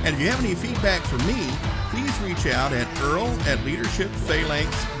 And if you have any feedback for me, please reach out at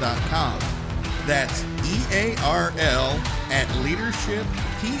earl@leadershipphalanx.com. That's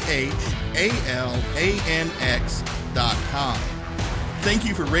EARL@leadershipphalanx.com. Thank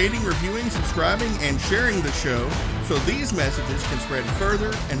you for rating, reviewing, subscribing, and sharing the show so these messages can spread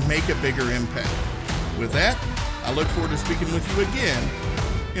further and make a bigger impact. With that, I look forward to speaking with you again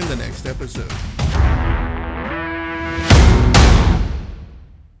in the next episode.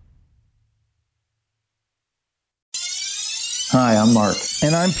 Hi, I'm Mark.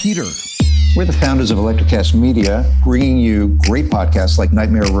 And I'm Peter. We're the founders of Electrocast Media, bringing you great podcasts like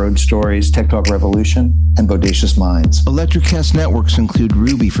Nightmare Road Stories, Tech Talk Revolution, and Bodacious Minds. Electrocast networks include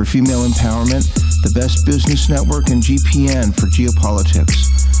Ruby for female empowerment, the Best Business Network, and GPN for geopolitics.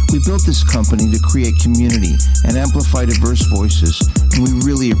 We built this company to create community and amplify diverse voices, and we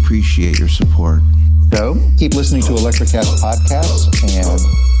really appreciate your support. So, keep listening to Electrocast podcasts and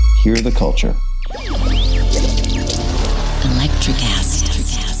hear the culture. Electrocast.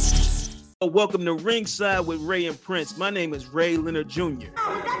 Welcome to Ringside with Ray and Prince. My name is Ray Leonard Jr. Oh, is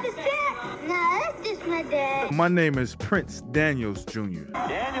that the set? No, that's just my dad. My name is Prince Daniels Jr.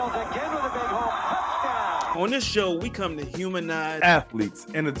 Daniels again with a big home touchdown. On this show, we come to humanize athletes,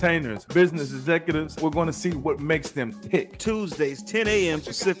 entertainers, business executives. We're going to see what makes them tick. Tuesdays, 10 a.m.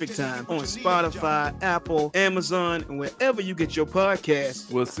 Pacific time on Spotify, Apple, Amazon, and wherever you get your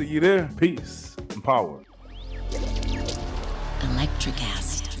podcasts. We'll see you there. Peace and power.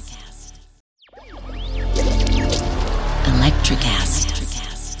 Electrocast. Electrocast.